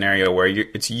in this scenario where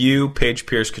it's you, Paige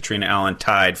Pierce, Katrina Allen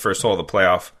tied first hole of the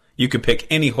playoff, you could pick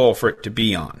any hole for it to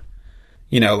be on.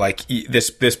 Like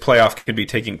this playoff could be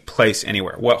taking place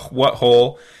anywhere. What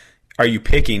hole are you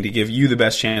picking to give you the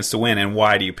best chance to win, and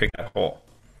why do you pick that hole?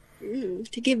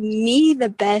 To give me the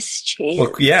best chance.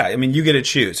 Well, yeah, I mean, you get to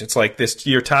choose. It's like this: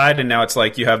 you're tied, and now it's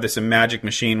like you have this magic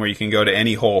machine where you can go to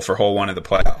any hole for hole one of the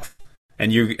playoff,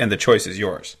 and the choice is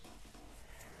yours.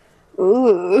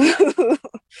 Ooh.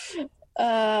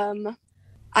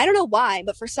 I don't know why,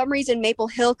 but for some reason Maple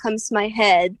Hill comes to my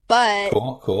head. But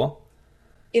Cool.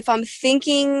 if I'm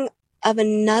thinking of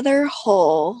another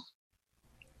hole,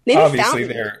 maybe Obviously,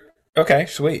 Fountain. okay,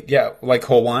 sweet, yeah, like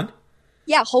hole one.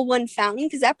 Yeah, hole one Fountain,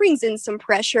 because that brings in some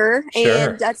pressure,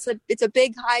 Sure. and it's a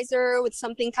big hyzer with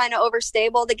something kind of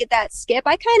overstable to get that skip.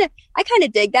 I kind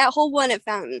of dig that hole one at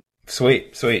Fountain.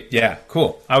 Sweet, yeah,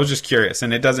 cool. I was just curious,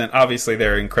 and it doesn't. Obviously,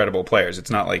 they're incredible players. It's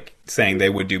not like saying they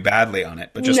would do badly on it,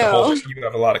 but just a hole that you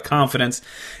have a lot of confidence,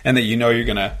 and that you're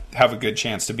going to have a good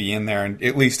chance to be in there and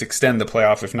at least extend the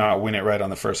playoff, if not win it right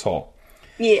on the first hole.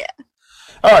 Yeah.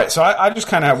 All right, so I just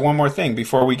kind of have one more thing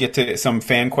before we get to some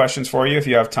fan questions for you, if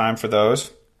you have time for those.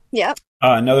 Yep.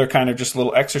 Another kind of just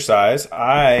little exercise.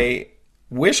 I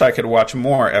wish I could watch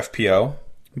more FPO,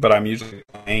 but I'm usually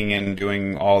playing and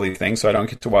doing all these things, so I don't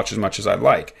get to watch as much as I'd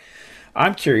like.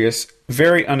 I'm curious,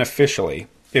 very unofficially,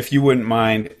 if you wouldn't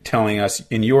mind telling us,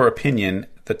 in your opinion,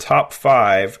 the top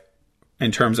 5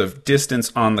 in terms of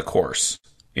distance on the course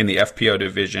in the FPO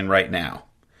division right now?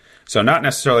 So not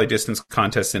necessarily distance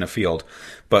contests in a field,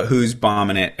 but who's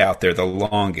bombing it out there the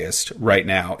longest right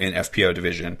now in FPO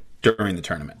division during the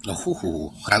tournament?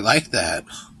 Ooh, I like that.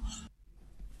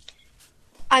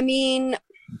 I mean,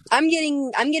 I'm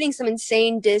getting some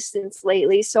insane distance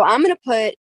lately, so I'm gonna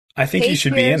put. I think you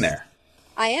should be in there.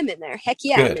 I am in there. Heck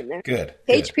yeah, Good, I'm in there. Good.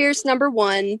 Paige Pierce, number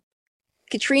 1.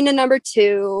 Katrina, number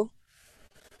 2.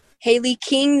 Haley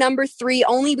King, number 3,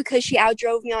 only because she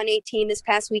outdrove me on 18 this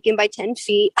past weekend by 10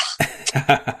 feet.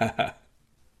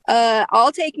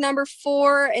 I'll take number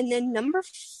 4, and then number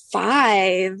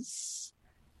 5.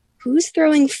 Who's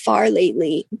throwing far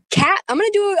lately? Kat. I'm gonna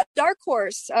do a dark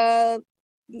horse.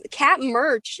 Kat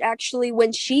Murch, actually,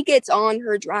 when she gets on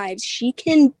her drives, she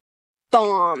can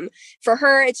bomb. For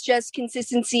her, it's just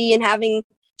consistency and having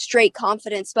straight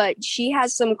confidence, but she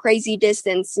has some crazy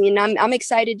distance, and I'm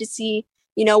excited to see,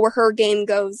 where her game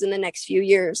goes in the next few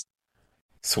years.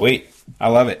 Sweet. I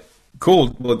love it.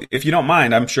 Cool. Well, if you don't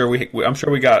mind, I'm sure we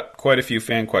got quite a few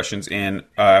fan questions in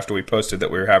after we posted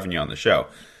that we were having you on the show.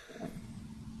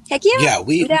 Heck yeah. Yeah,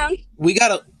 I'm down. we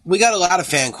got a lot of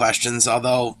fan questions,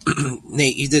 although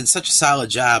Nate, you did such a solid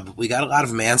job. We got a lot of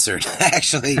them answered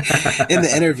actually in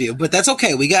the interview, but that's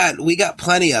okay. We got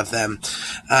plenty of them.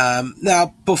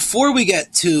 Now, before we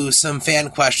get to some fan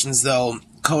questions though,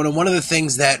 Conan, one of the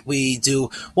things that we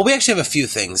do, well, we actually have a few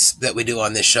things that we do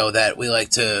on this show that we like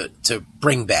to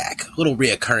bring back, little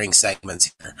reoccurring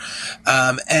segments here.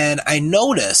 And I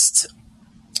noticed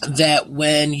that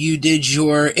when you did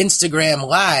your Instagram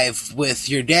live with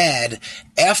your dad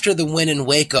after the win in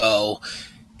Waco,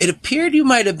 it appeared you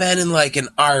might have been in like an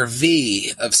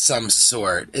RV of some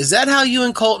sort. Is that how you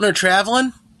and Colton are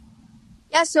traveling?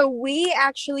 Yeah, so we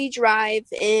actually drive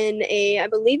in I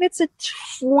believe it's a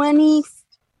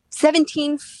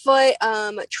 17-foot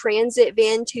Transit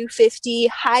Van 250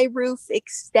 high roof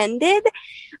extended.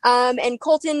 And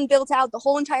Colton built out the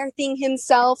whole entire thing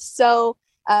himself. So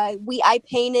I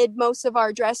painted most of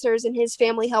our dressers and his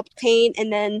family helped paint.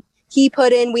 And then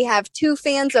we have 2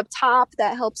 fans up top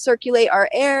that help circulate our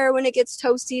air when it gets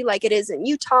toasty, like it is in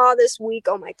Utah this week.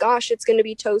 Oh my gosh, it's going to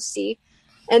be toasty.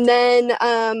 And then,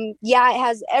 it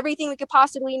has everything we could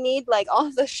possibly need, like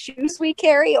all the shoes we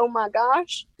carry. Oh my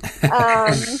gosh.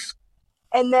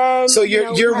 And then. So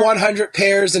you're 100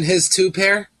 pairs and his 2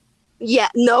 pair? Yeah,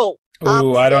 no.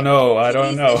 Ooh, I don't know. He's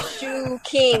the shoe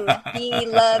king. He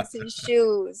loves his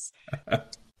shoes.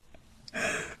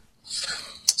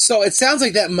 So it sounds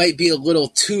like that might be a little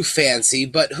too fancy,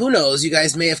 but who knows? You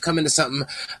guys may have come into something.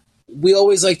 We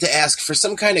always like to ask for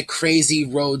some kind of crazy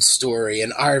road story,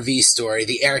 an RV story.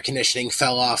 The air conditioning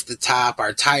fell off the top.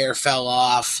 Our tire fell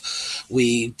off.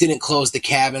 We didn't close the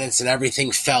cabinets and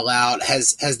everything fell out. Have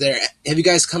you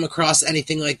guys come across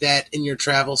anything like that in your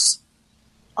travels?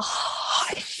 Oh,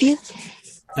 I feel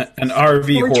an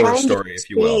RV horror story, if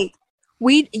you will.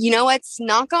 It's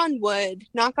knock on wood.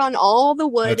 Knock on all the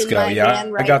wood. Let's in go. my Yeah,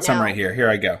 van right I got now. some right here. Here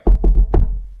I go.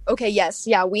 Okay, yes.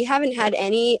 Yeah, we haven't had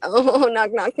any. Oh,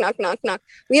 knock, knock, knock, knock, knock.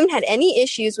 We haven't had any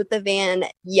issues with the van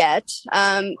yet.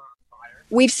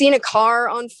 We've seen a car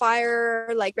on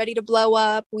fire, like ready to blow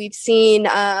up. We've seen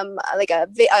like a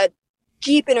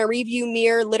Jeep in a review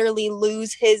mirror literally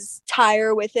lose his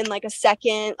tire within like a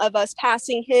second of us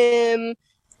passing him.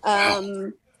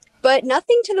 But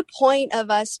nothing to the point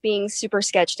of us being super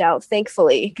sketched out,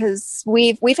 thankfully, because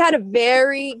we've had a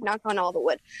very, knock on all the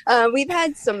wood, we've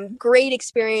had some great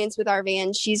experience with our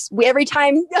van. Every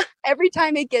time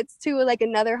it gets to like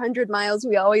another 100 miles,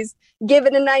 we always give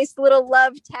it a nice little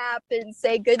love tap and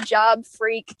say, "Good job,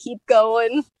 freak, keep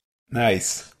going."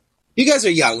 Nice. You guys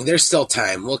are young. There's still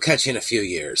time. We'll catch you in a few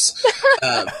years.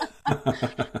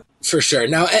 For sure.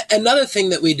 Now, another thing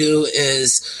that we do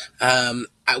is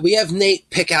we have Nate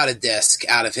pick out a disc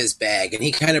out of his bag, and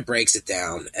he kind of breaks it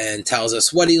down and tells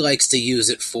us what he likes to use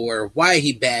it for, why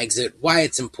he bags it, why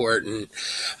it's important.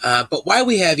 But why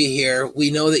we have you here, we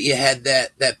know that you had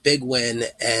that big win,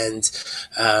 and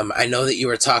I know that you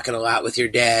were talking a lot with your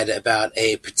dad about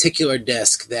a particular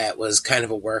disc that was kind of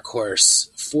a workhorse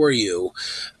for you.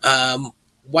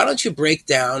 Why don't you break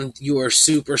down your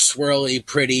super swirly,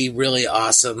 pretty, really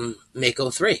awesome Mako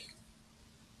 3?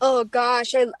 Oh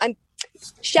gosh, I'm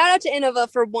shout out to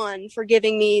Innova for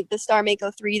giving me the Star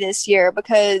Mako 3 this year,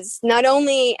 because not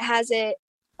only has it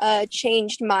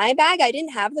changed my bag. I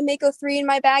didn't have the Mako 3 in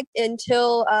my bag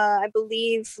until I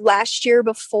believe last year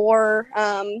before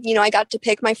I got to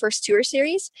pick my first tour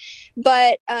series.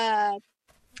 But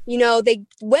they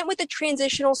went with a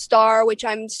transitional star, which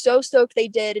I'm so stoked they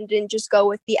did, and didn't just go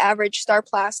with the average star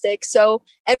plastic. So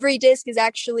every disc is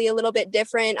actually a little bit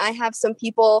different. I have some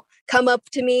people come up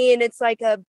to me and it's like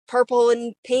a purple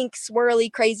and pink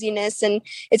swirly craziness, and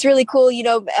it's really cool.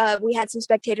 We had some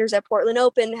spectators at Portland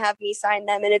Open have me sign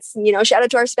them, and it's, shout out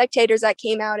to our spectators that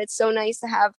came out. It's so nice to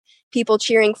have people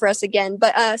cheering for us again.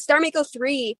 But Star Mako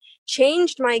 3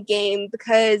 changed my game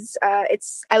because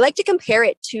I like to compare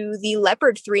it to the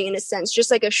Leopard 3 in a sense, just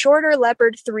like a shorter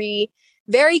Leopard 3,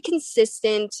 very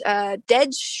consistent,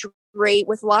 dead straight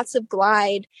with lots of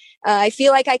glide. I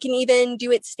feel like I can even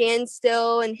do it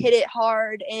standstill and hit it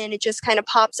hard, and it just kind of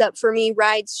pops up for me,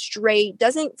 rides straight,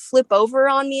 doesn't flip over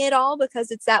on me at all because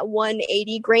it's that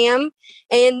 180 gram.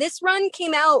 And this run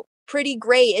came out pretty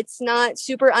great. It's not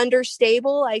super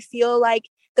understable. I feel like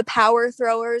the power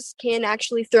throwers can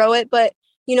actually throw it, but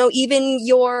even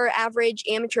your average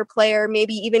amateur player,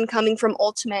 maybe even coming from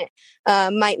Ultimate,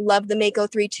 might love the Mako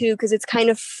 3 too, because it's kind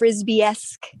of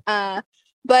Frisbee-esque.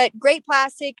 But great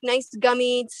plastic, nice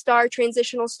gummy star,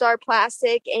 transitional star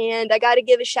plastic. And I got to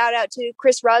give a shout out to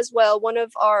Chris Roswell, one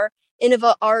of our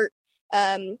Innova Art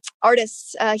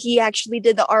artists. He actually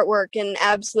did the artwork and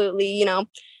absolutely,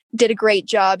 did a great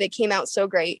job. It came out so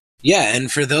great. Yeah, and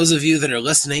for those of you that are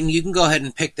listening, you can go ahead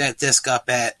and pick that disc up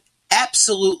at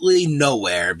absolutely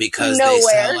nowhere because they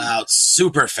sell out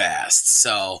super fast.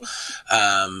 So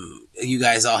you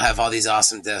guys all have all these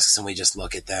awesome discs, and we just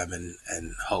look at them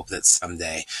and hope that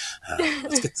someday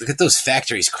let's get those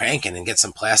factories cranking and get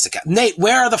some plastic out. Nate,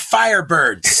 where are the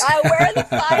Firebirds? Where are the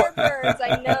Firebirds?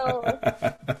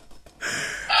 I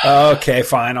know. Okay,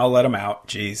 fine. I'll let them out.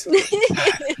 Jeez.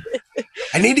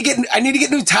 I need to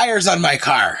get new tires on my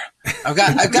car.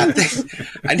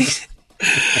 I need.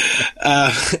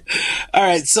 All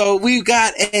right, so we've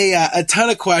got a ton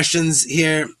of questions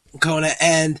here, Kona,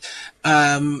 and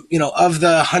of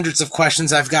the hundreds of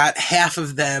questions I've got, half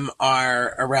of them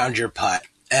are around your putt.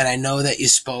 And I know that you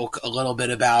spoke a little bit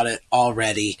about it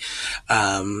already,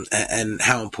 and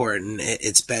how important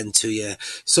it's been to you.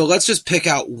 So let's just pick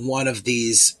out one of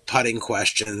these putting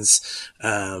questions.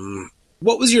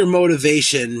 What was your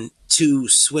motivation to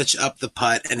switch up the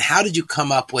putt, and how did you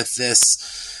come up with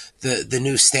the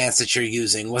new stance that you're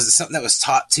using? Was it something that was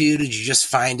taught to you? Did you just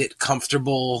find it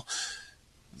comfortable?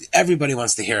 Everybody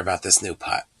wants to hear about this new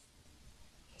putt.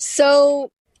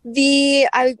 So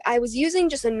I was using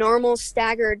just a normal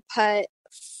staggered putt,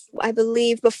 I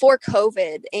believe, before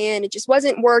COVID, and it just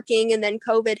wasn't working. And then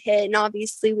COVID hit, and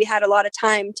obviously we had a lot of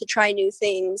time to try new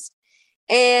things.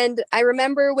 And I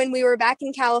remember when we were back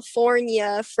in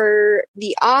California for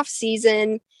the off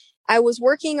season, I was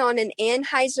working on an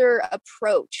Anheuser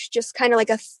approach, just kind of like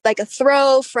a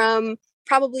throw from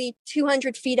probably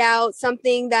 200 feet out,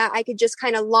 something that I could just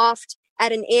kind of loft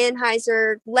at an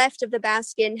Anheuser left of the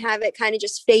basket and have it kind of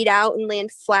just fade out and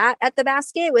land flat at the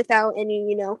basket without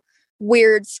any,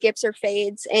 weird skips or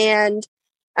fades. And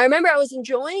I remember I was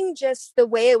enjoying just the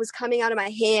way it was coming out of my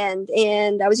hand,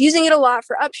 and I was using it a lot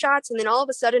for upshots. And then all of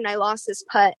a sudden I lost this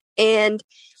putt, and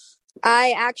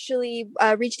I actually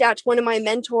reached out to one of my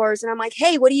mentors, and I'm like,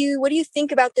 hey, what do you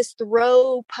think about this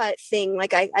throw putt thing?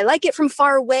 Like, I like it from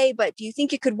far away, but do you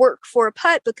think it could work for a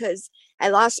putt? Because I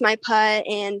lost my putt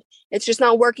and it's just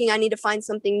not working. I need to find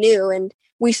something new. And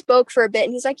we spoke for a bit,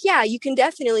 and he's like, yeah, you can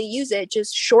definitely use it.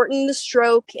 Just shorten the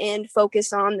stroke and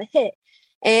focus on the hit.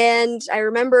 And I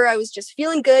remember I was just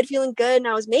feeling good. And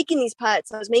I was making these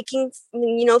putts. I was making,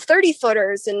 30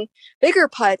 footers and bigger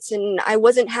putts, and I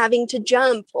wasn't having to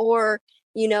jump, or,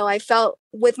 I felt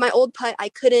with my old putt,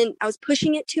 I was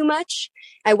pushing it too much.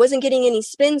 I wasn't getting any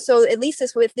spin. So at least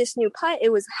with this new putt,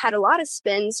 had a lot of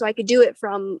spin, so I could do it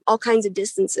from all kinds of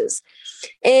distances.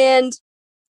 And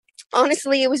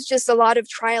honestly, it was just a lot of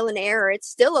trial and error. It's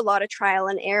still a lot of trial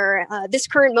and error. This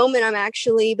current moment, I'm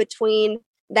actually between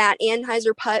that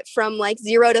Anheuser putt from like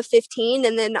 0 to 15,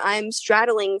 and then I'm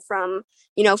straddling from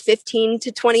 15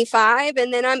 to 25,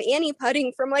 and then I'm Annie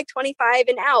putting from like 25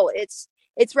 and out. It's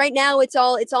right now it's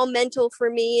all mental for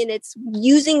me, and it's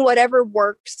using whatever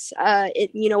works,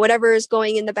 whatever is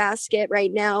going in the basket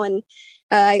right now. And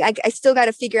I still got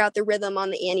to figure out the rhythm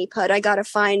on the Annie putt. I got to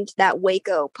find that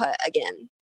Waco putt again.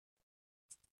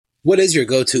 What is your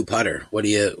go-to putter? What are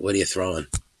you throwing?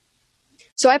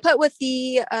 So I putt with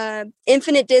the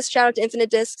Infinite Disc. Shout out to Infinite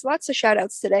Discs. Lots of shout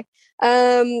outs today.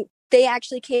 They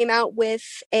actually came out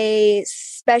with a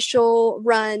special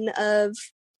run of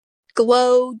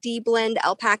Glow D-Blend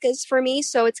alpacas for me.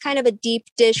 So it's kind of a deep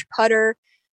dish putter,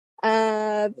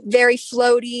 very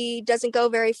floaty, doesn't go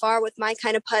very far with my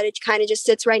kind of putt. It kind of just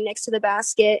sits right next to the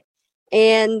basket.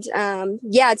 And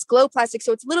yeah, it's glow plastic,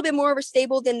 so it's a little bit more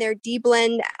stable than their D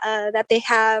blend that they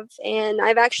have. And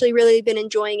I've actually really been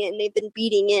enjoying it, and they've been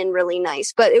beating in really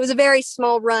nice. But it was a very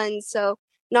small run, so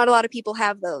not a lot of people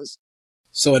have those.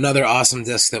 So another awesome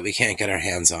disc that we can't get our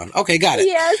hands on. Okay, got it.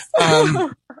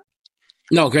 Yes.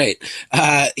 No, great.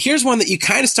 Here's one that you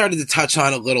kind of started to touch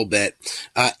on a little bit.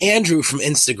 Andrew from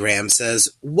Instagram says,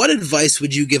 what advice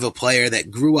would you give a player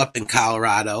that grew up in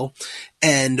Colorado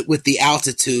and with the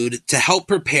altitude to help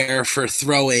prepare for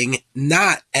throwing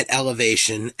not at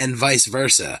elevation and vice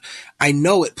versa? I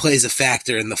know it plays a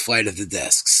factor in the flight of the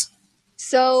discs.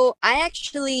 So I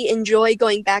actually enjoy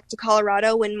going back to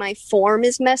Colorado when my form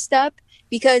is messed up,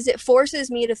 because it forces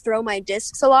me to throw my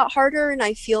discs a lot harder, and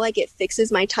I feel like it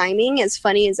fixes my timing, as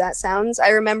funny as that sounds. I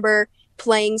remember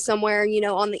playing somewhere,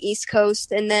 on the East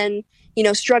Coast, and then,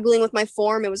 struggling with my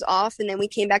form. It was off, and then we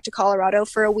came back to Colorado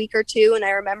for a week or two, and I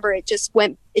remember it just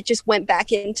went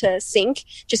back into sync,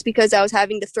 just because I was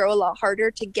having to throw a lot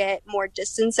harder to get more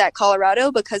distance at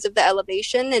Colorado because of the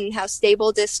elevation and how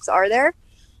stable discs are there.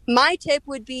 My tip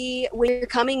would be, when you're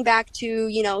coming back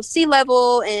to, sea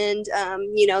level and,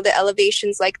 the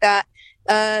elevations like that,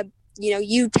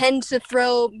 you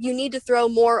need to throw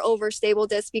more over stable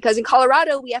discs, because in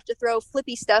Colorado we have to throw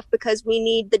flippy stuff because we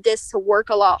need the discs to work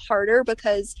a lot harder,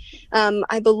 because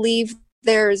I believe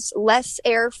there's less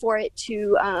air for it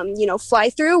to,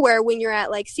 fly through, where when you're at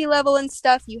like sea level and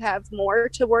stuff, you have more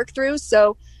to work through.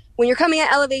 So when you're coming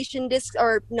at elevation discs,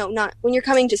 when you're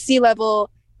coming to sea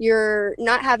level, you're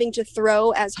not having to throw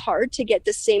as hard to get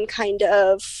the same kind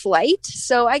of flight.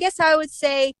 So I guess I would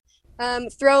say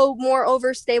throw more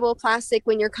overstable plastic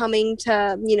when you're coming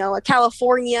to, a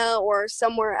California or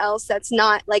somewhere else that's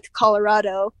not like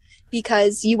Colorado,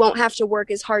 because you won't have to work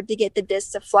as hard to get the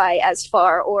disc to fly as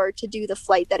far or to do the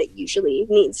flight that it usually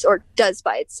needs or does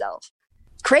by itself.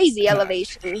 Crazy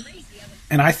elevation.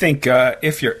 And I think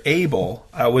if you're able,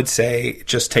 I would say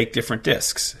just take different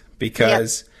discs,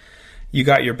 because you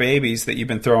got your babies that you've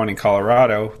been throwing in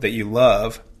Colorado that you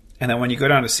love, and then when you go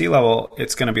down to sea level,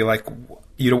 it's going to be like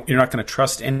you're not going to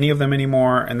trust any of them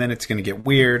anymore, and then it's going to get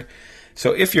weird.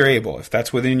 So if you're able, if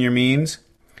that's within your means,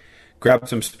 grab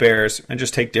some spares and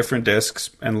just take different discs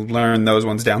and learn those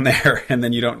ones down there, and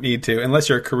then you don't need to, unless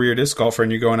you're a career disc golfer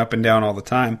and you're going up and down all the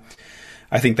time.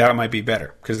 I think that might be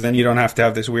better, because then you don't have to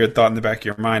have this weird thought in the back of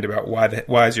your mind about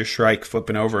why is your Shrike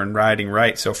flipping over and riding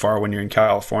right so far when you're in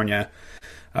California.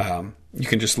 You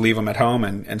can just leave them at home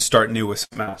and start new with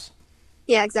some else.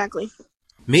 Yeah, exactly.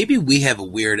 Maybe we have a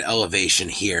weird elevation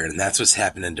here, and that's what's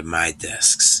happening to my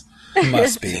discs.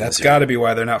 Must be. That's got to be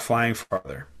why they're not flying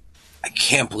farther. I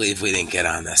can't believe we didn't get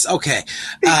on this. Okay.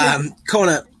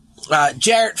 Kona,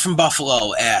 Jarrett from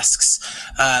Buffalo asks,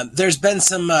 there's been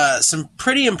some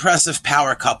pretty impressive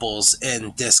power couples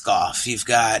in disc golf. You've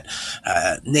got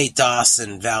Nate Doss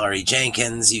and Valerie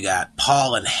Jenkins. You got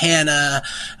Paul and Hannah,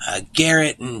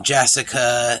 Garrett and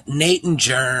Jessica, Nate and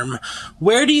Germ.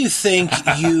 Where do you think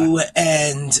you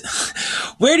and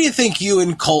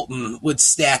Colton would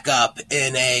stack up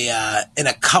in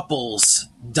a couples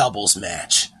doubles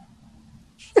match?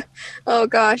 Oh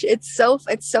gosh, it's so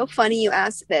funny you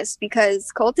asked this,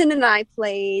 because Colton and I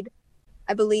played,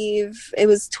 I believe it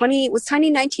was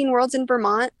 2019 Worlds in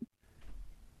Vermont.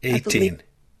 18.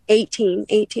 18.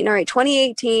 All right,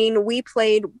 2018 we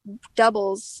played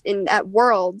doubles at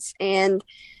Worlds, and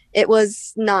it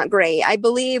was not great. I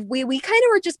believe we kind of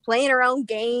were just playing our own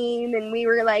game, and we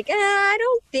were like, I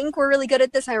don't think we're really good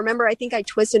at this. I remember I think I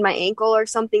twisted my ankle or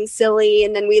something silly,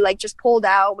 and then we just pulled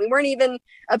out. We weren't even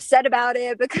upset about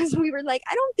it, because we were like,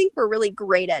 I don't think we're really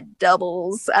great at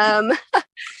doubles.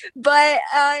 But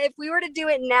if we were to do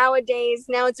it nowadays,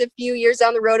 now it's a few years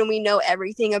down the road and we know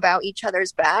everything about each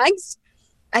other's bags,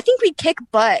 I think we'd kick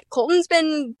butt. Colton's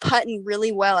been putting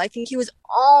really well. I think he was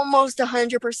almost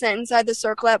 100% inside the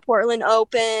circle at Portland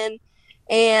Open.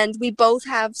 And we both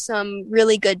have some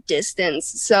really good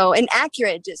distance, an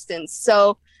accurate distance.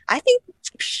 So I think,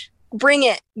 bring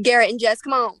it, Garrett and Jess.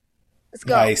 Come on. Let's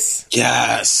go. Nice.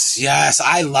 Yes.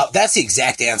 That's the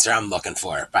exact answer I'm looking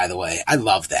for, by the way. I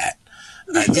love that.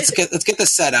 Let's get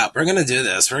this set up. We're gonna do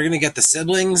this. We're gonna get the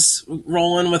siblings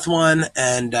rolling with one,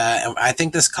 and I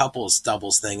think this couples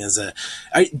doubles thing is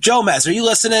Joe Mez, are you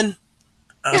listening?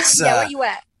 Yeah, where you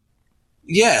at?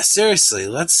 Yeah, seriously.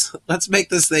 Let's make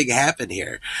this thing happen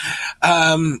here.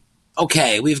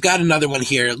 Okay, we've got another one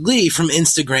here. Lee from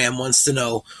Instagram wants to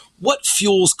know, what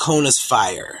fuels Kona's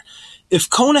fire? If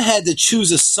Kona had to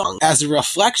choose a song as a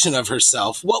reflection of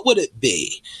herself, what would it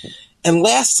be? And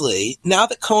lastly, now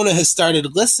that Kona has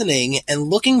started listening and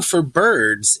looking for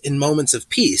birds in moments of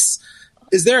peace,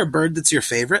 is there a bird that's your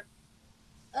favorite?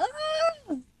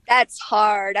 That's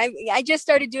hard. I just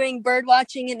started doing bird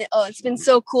watching, and it's been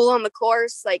so cool on the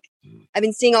course. Like, I've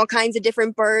been seeing all kinds of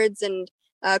different birds, and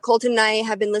Colton and I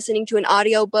have been listening to an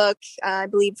audiobook. I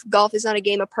believe Golf is Not a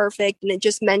Game of Perfect, and it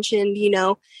just mentioned,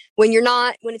 when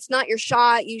it's not your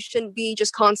shot, you shouldn't be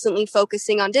just constantly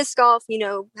focusing on disc golf.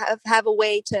 Have a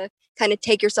way to kind of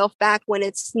take yourself back when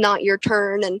it's not your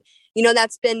turn. And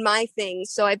that's been my thing.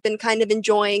 So I've been kind of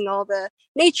enjoying all the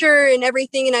nature and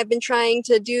everything. And I've been trying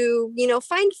to do,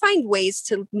 find ways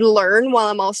to learn while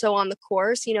I'm also on the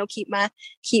course, keep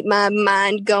my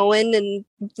mind going and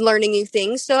learning new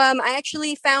things. So I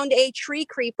actually found a tree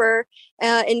creeper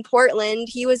in Portland.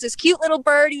 He was this cute little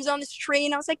bird. He was on this tree,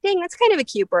 and I was like, dang, that's kind of a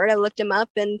cute bird. I looked him up,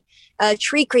 and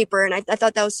tree creeper. And I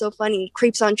thought that was so funny.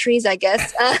 Creeps on trees, I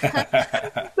guess.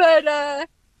 But,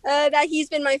 that he's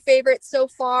been my favorite so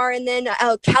far. And then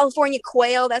California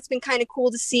quail, that's been kind of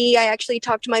cool to see. I actually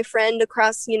talked to my friend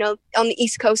across, on the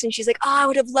East Coast, and she's like, oh, I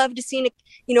would have loved to see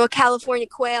a California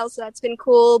quail. So that's been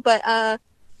cool. But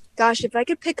gosh, if I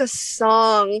could pick a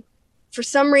song, for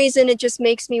some reason it just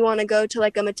makes me want to go to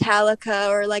like a Metallica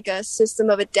or like a System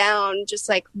of a Down, just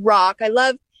like rock. I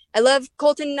love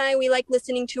Colton and I, we like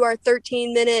listening to our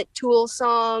 13-minute Tool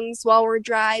songs while we're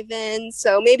driving.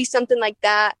 So maybe something like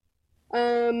that.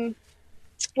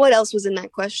 What else was in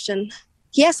that question?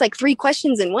 He asked like 3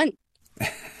 questions in one.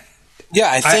 Yeah,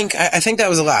 I think that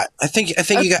was a lot. I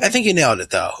think you nailed it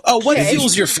though. Oh, what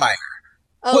fuels your fire?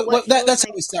 Oh, that's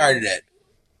how we started it.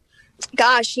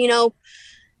 Gosh,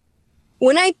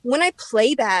 when I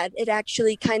play bad, it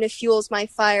actually kind of fuels my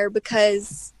fire,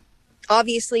 because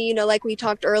obviously, like we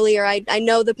talked earlier, I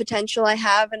know the potential I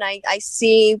have, and I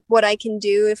see what I can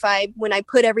do when I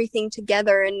put everything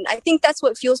together. And I think that's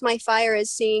what fuels my fire, is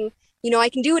seeing, I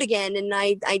can do it again. And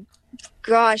I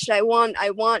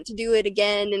want to do it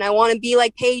again. And I want to be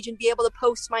like Paige and be able to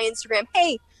post my Instagram,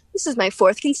 hey, this is my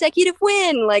 4th consecutive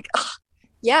win. Like,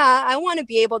 yeah, I want to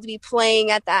be able to be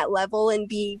playing at that level and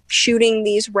be shooting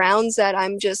these rounds that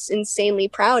I'm just insanely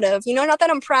proud of. Not that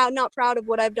I'm not proud of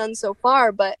what I've done so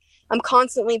far, but I'm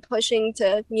constantly pushing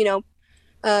to,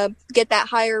 get that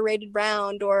higher rated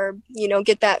round, or,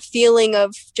 get that feeling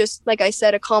of, just like I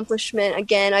said, accomplishment.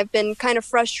 Again, I've been kind of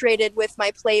frustrated with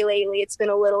my play lately. It's been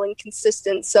a little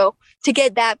inconsistent. So to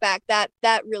get that back, that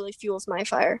really fuels my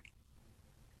fire.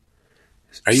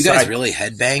 Are you guys really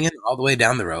headbanging all the way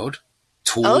down the road?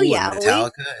 Tool and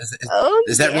Metallica?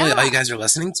 Is that really all you guys are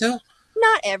listening to?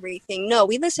 Not everything. No,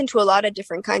 we listen to a lot of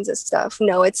different kinds of stuff.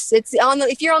 No, it's if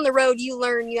you're on the road, you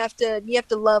learn. You have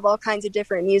to love all kinds of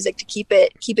different music to keep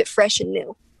it fresh and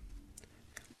new.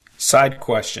 Side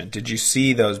question: did you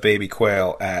see those baby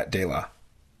quail at De La?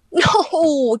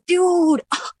 No, dude.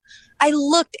 I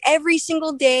looked every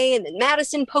single day, and then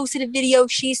Madison posted a video.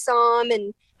 She saw them,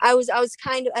 and I was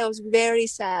very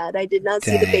sad. I did not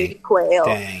see the baby quail.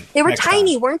 Dang. They were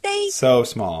tiny, weren't they? So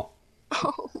small.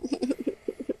 Oh.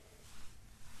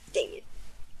 Dang it.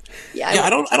 Yeah, I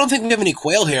don't think we have any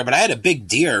quail here, but I had a big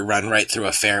deer run right through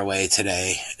a fairway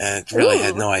today, and really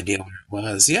had no idea where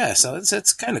it was. Yeah, so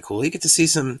it's kind of cool. You get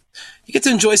to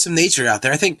enjoy some nature out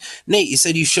there. I think, Nate, you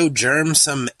said you showed Germ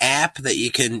some app that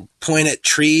you can point at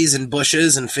trees and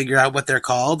bushes and figure out what they're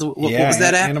called. What was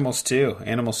that app? Animals too.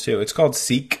 It's called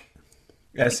Seek,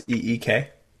 SEEK.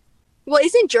 Well,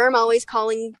 isn't Germ always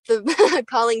calling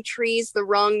trees the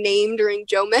wrong name during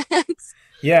Joe Max?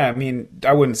 Yeah, I mean,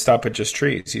 I wouldn't stop at just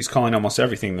trees. He's calling almost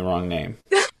everything the wrong name.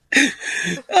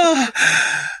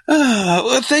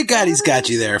 Well, thank God he's got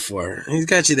you there He's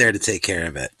got you there to take care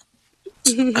of it.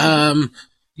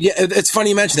 Yeah, it's funny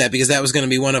you mention that, because that was going to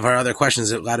be one of our other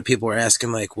questions. A lot of people were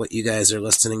asking, like, what you guys are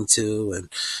listening to, and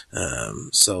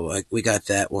so like we got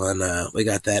that one. We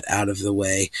got that out of the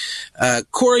way.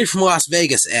 Corey from Las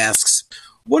Vegas asks,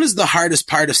 what is the hardest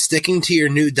part of sticking to your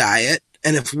new diet?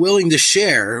 And if willing to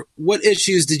share, what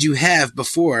issues did you have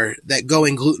before that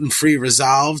going gluten-free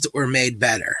resolved or made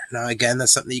better? Now, again,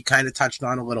 that's something you kind of touched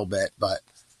on a little bit, but.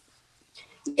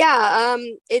 Yeah,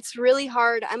 it's really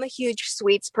hard. I'm a huge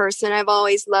sweets person. I've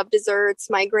always loved desserts.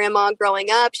 My grandma growing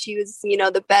up, she was,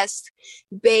 the best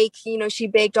bake, she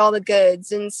baked all the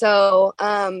goods. And so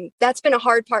that's been a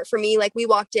hard part for me. Like, we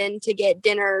walked in to get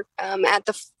dinner at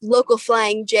the local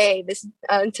Flying J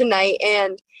tonight,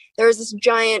 and there was this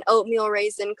giant oatmeal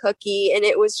raisin cookie, and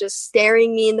it was just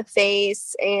staring me in the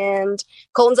face. And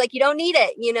Colton's like, you don't need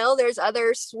it. There's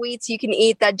other sweets you can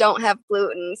eat that don't have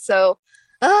gluten. So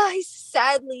I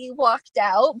sadly walked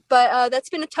out, but that's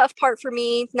been a tough part for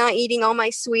me, not eating all my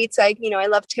sweets. I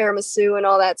love tiramisu and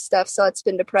all that stuff, so it's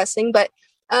been depressing. But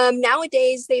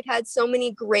nowadays, they've had so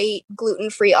many great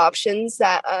gluten-free options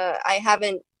that I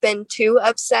haven't been too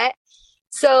upset.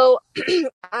 So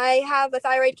I have a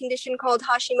thyroid condition called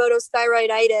Hashimoto's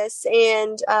thyroiditis,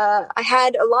 and I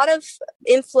had a lot of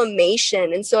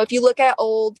inflammation. And so if you look at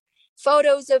old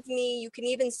photos of me, you can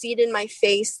even see it in my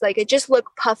face. Like, it just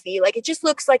looked puffy. Like, it just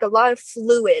looks like a lot of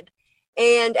fluid.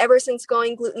 And ever since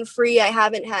going gluten-free, I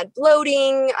haven't had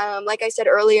bloating. Like I said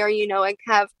earlier, I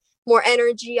have more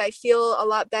energy. I feel a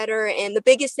lot better. And the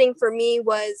biggest thing for me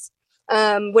was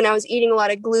when I was eating a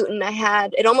lot of gluten,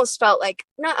 it almost felt like,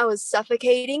 not I was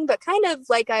suffocating, but kind of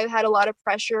like I had a lot of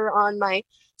pressure on my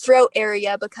throat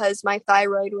area because my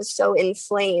thyroid was so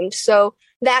inflamed. So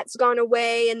that's gone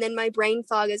away. And then my brain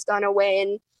fog has gone away.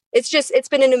 And it's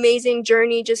been an amazing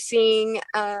journey, just seeing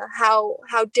how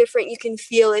different you can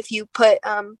feel if you put,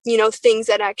 things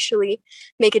that actually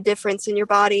make a difference in your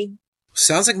body.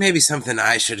 Sounds like maybe something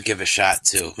I should give a shot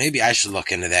to. Maybe I should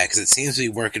look into that because it seems to be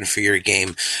working for your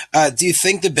game. Do you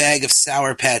think the bag of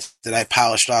Sour Patch that I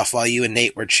polished off while you and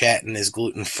Nate were chatting is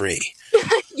gluten-free?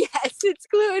 Yes, it's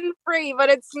gluten-free, but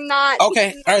it's not.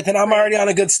 Okay, all right, then I'm already on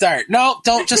a good start. No,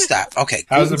 don't just stop. Okay,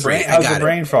 how's the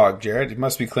brain fog, Jared? It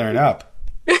must be clearing up.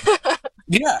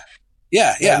 Yeah,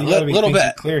 a little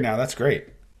bit. Clear now. That's great.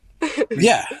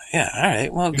 Yeah. All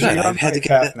right. Well, good. I've had to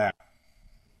get that now.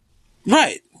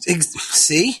 Right.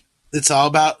 See, it's all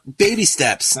about baby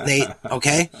steps, Nate.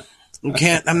 Okay, you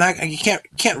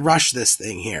can't rush this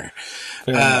thing here.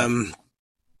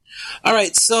 All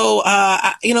right, so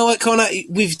you know what, Kona?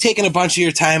 We've taken a bunch of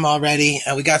your time already,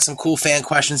 and we got some cool fan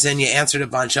questions in. You answered a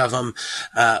bunch of them.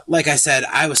 Like I said,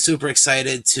 I was super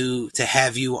excited to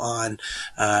have you on.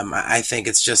 I think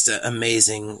it's just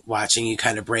amazing watching you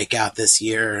kind of break out this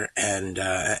year and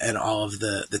all of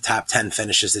the top 10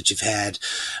 finishes that you've had.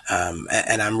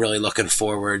 And I'm really looking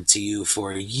forward to you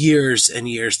for years and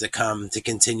years to come to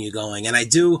continue going. And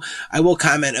I will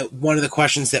comment at one of the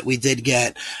questions that we did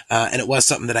get, and it was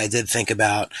something that I did think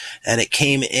about, and it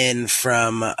came in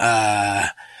from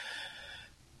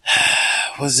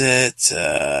was it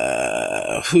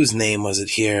whose name was it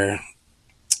here?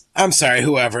 I'm sorry,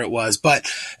 whoever it was, but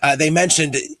they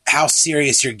mentioned how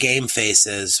serious your game face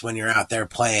is when you're out there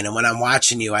playing. And when I'm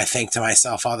watching you, I think to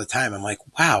myself all the time, I'm like,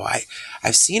 wow,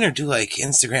 I've seen her do like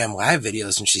Instagram live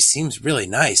videos and she seems really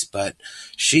nice, but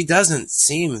she doesn't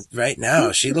seem right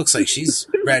now. She looks like she's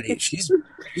ready. She's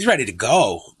ready to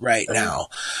go right now.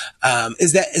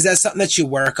 Is that something that you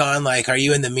work on? Like, are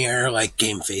you in the mirror, like,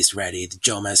 game face ready? The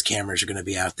Jomez cameras are going to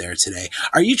be out there today.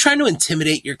 Are you trying to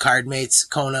intimidate your card mates,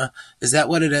 Kona? Is that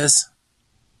what it is?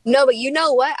 No, but you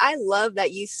know what? I love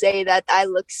that you say that I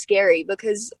look scary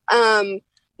because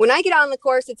when I get on the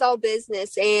course, it's all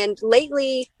business. And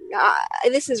lately,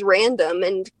 this is random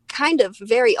and kind of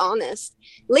very honest.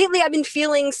 Lately, I've been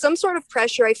feeling some sort of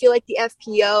pressure. I feel like the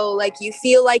FPO, like you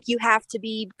feel like you have to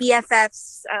be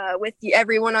BFFs with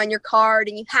everyone on your card,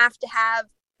 and you have to have,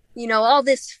 all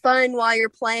this fun while you're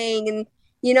playing. And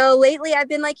lately I've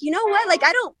been like, you know what? Like,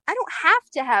 I don't have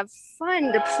to have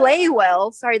fun to play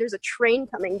well. Sorry, there's a train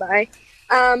coming by.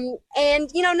 And,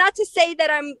 not to say that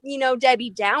I'm,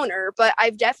 Debbie Downer, but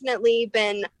I've definitely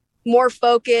been more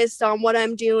focused on what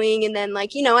I'm doing. And then,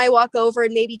 like, I walk over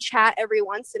and maybe chat every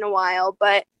once in a while,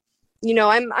 but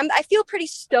I feel pretty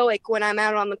stoic when I'm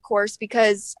out on the course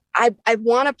because I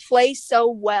want to play so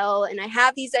well, and I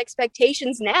have these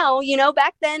expectations now.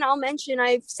 Back then I'll mention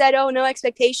I've said, oh, no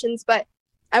expectations, but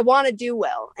I want to do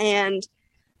well. And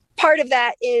part of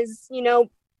that is,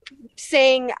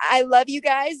 saying I love you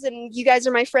guys and you guys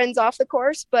are my friends off the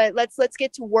course, but let's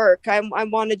get to work. I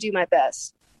want to do my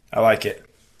best. I like it.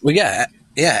 Well, yeah,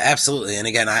 absolutely. And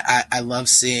again, I love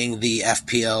seeing the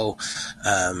FPO.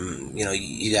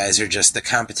 You guys are just, the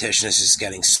competition is just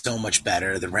getting so much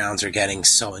better. The rounds are getting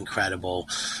so incredible.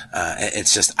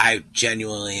 It's just, I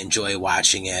genuinely enjoy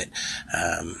watching it.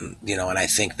 And I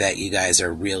think that you guys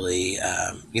are really,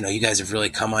 you guys have really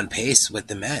come on pace with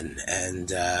the men,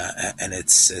 and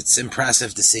it's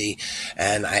impressive to see.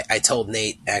 And I told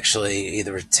Nate actually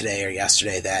either today or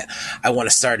yesterday that I want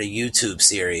to start a YouTube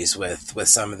series with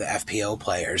some of the FPO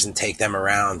players and take them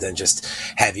around and just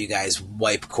have you guys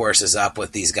wipe courses up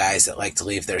with these guys that like to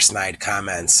leave their snide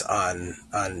comments on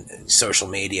social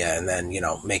media, and then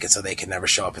make it so they can never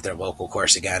show up at their local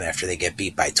course again after they get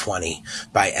beat by 20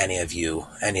 by any of you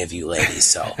ladies.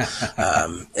 So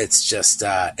it's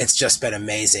just been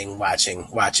amazing watching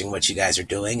what you guys are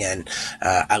doing, and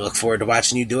I look forward to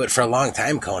watching you do it for a long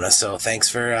time, Kona. So thanks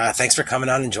for coming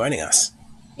on and joining us.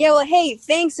 Yeah, well, hey,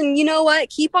 thanks. And you know what?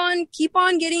 Keep on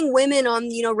getting women on,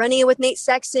 Running It with Nate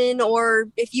Sexton, or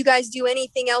if you guys do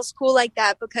anything else cool like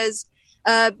that, because,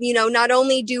 not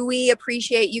only do we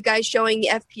appreciate you guys showing the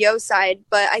FPO side,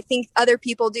 but I think other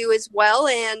people do as well.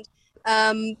 And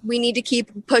We need to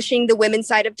keep pushing the women's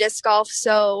side of disc golf.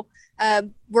 So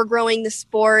we're growing the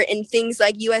sport, and things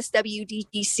like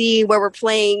USWDC, where we're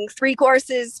playing 3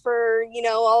 courses for,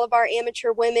 all of our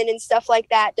amateur women and stuff like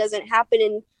that, doesn't happen.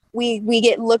 And we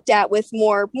get looked at with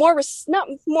not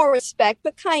more respect,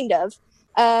 but kind of.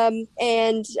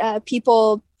 And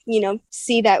people,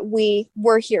 see that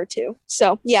we're here too.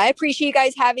 So yeah, I appreciate you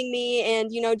guys having me and,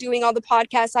 doing all the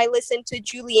podcasts. I listened to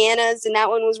Juliana's, and that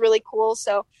one was really cool.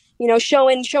 So,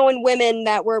 showing women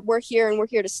that we're here and we're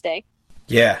here to stay.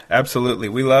 Yeah, absolutely.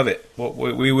 We love it.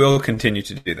 We will continue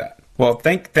to do that. Well,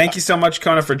 thank you so much,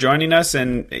 Kona, for joining us.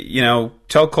 And,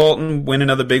 tell Colton, win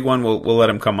another big one. We'll let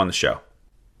him come on the show.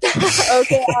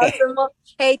 Okay, awesome. Well,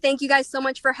 hey, thank you guys so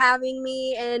much for having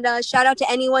me. And shout out to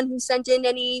anyone who sent in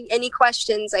any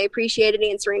questions. I appreciated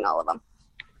answering all of them.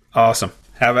 Awesome.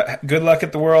 Good luck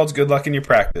at the Worlds. Good luck in your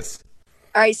practice.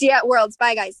 All right, see you at Worlds.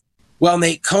 Bye, guys. Well,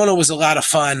 Nate, Kona was a lot of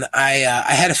fun. I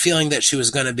had a feeling that she was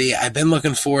going to be. I've been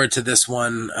looking forward to this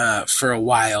one for a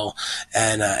while,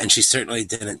 and she certainly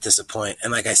didn't disappoint.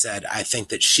 And like I said, I think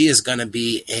that she is going to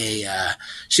be a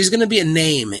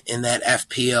name in that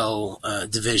FPO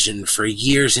division for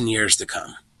years and years to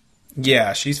come.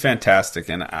 Yeah, she's fantastic,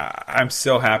 and I'm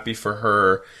so happy for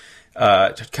her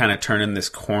kind of turning this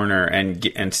corner and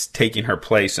taking her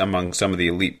place among some of the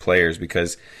elite players,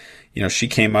 because she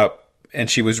came up. And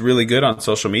she was really good on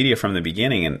social media from the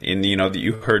beginning. And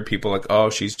you heard people like, oh,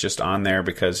 she's just on there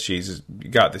because she's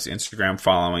got this Instagram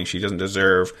following. She doesn't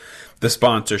deserve the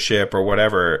sponsorship or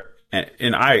whatever.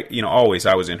 And I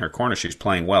was in her corner. She was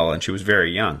playing well and she was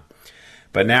very young.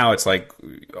 But now it's like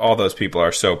all those people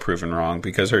are so proven wrong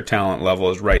because her talent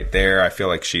level is right there. I feel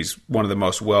like she's one of the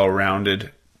most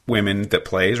well-rounded women that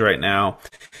plays right now.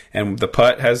 And the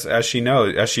putt has, as she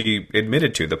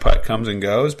admitted to, the putt comes and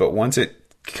goes. But once it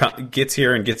gets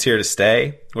here to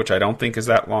stay, which I don't think is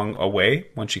that long away,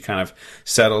 when she kind of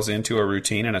settles into a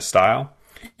routine and a style,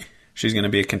 she's going to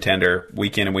be a contender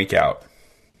week in and week out.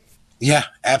 Yeah,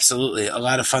 absolutely. A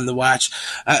lot of fun to watch.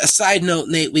 A side note,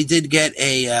 Nate, we did get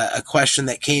a question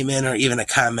that came in, or even a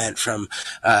comment from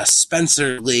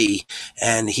Spencer Lee,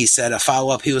 and he said a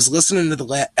follow-up. He was listening to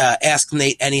the Ask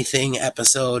Nate Anything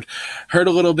episode, heard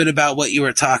a little bit about what you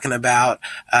were talking about.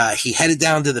 He headed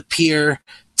down to the pier,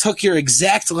 took your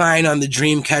exact line on the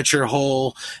Dreamcatcher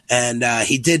hole, and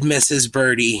he did miss his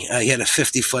birdie. He had a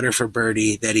 50-footer for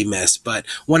birdie that he missed, but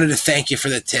wanted to thank you for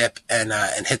the tip and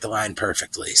hit the line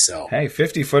perfectly. So hey,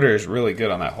 50-footer is really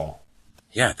good on that hole.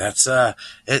 Yeah, that's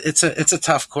it's a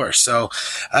tough course. So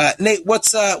Nate,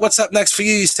 what's up next for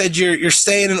you? You said you're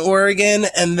staying in Oregon,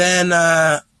 and then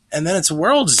it's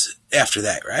Worlds after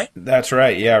that, right? That's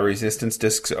right. Yeah, Resistance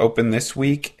Discs open this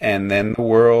week, and then the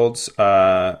Worlds.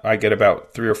 I get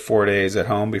about 3 or 4 days at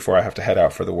home before I have to head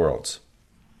out for the Worlds.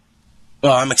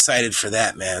 Well, I'm excited for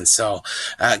that, man. So,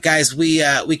 guys, we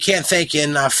can't thank you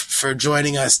enough for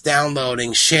joining us,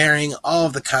 downloading, sharing all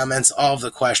of the comments, all of the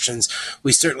questions.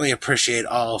 We certainly appreciate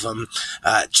all of them.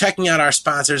 Checking out our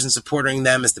sponsors and supporting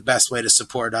them is the best way to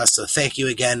support us. So thank you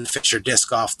again,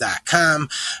 FisherDiscGolf.com,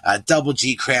 Double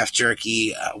G Craft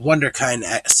Jerky, Wonderkind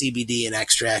CBD and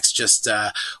extracts. Just,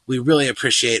 we really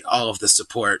appreciate all of the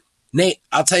support. Nate,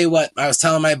 I'll tell you what, I was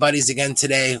telling my buddies again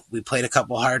today, we played a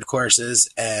couple hard courses,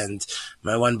 and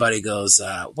my one buddy goes,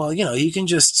 well, you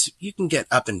can get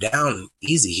up and down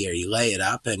easy here. You lay it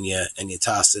up and you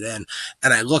toss it in.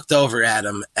 And I looked over at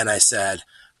him and I said,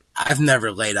 I've never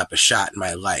laid up a shot in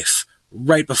my life.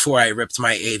 Right before I ripped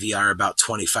my AVR about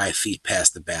 25 feet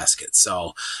past the basket.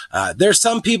 So there's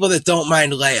some people that don't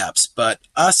mind layups, but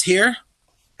us here,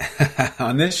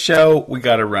 on this show, we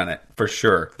got to run it for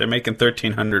sure. They're making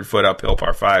 1,300-foot uphill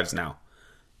par fives now.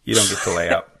 You don't get to lay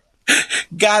up.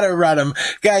 Gotta run them.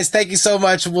 Guys, thank you so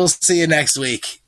much. We'll see you next week.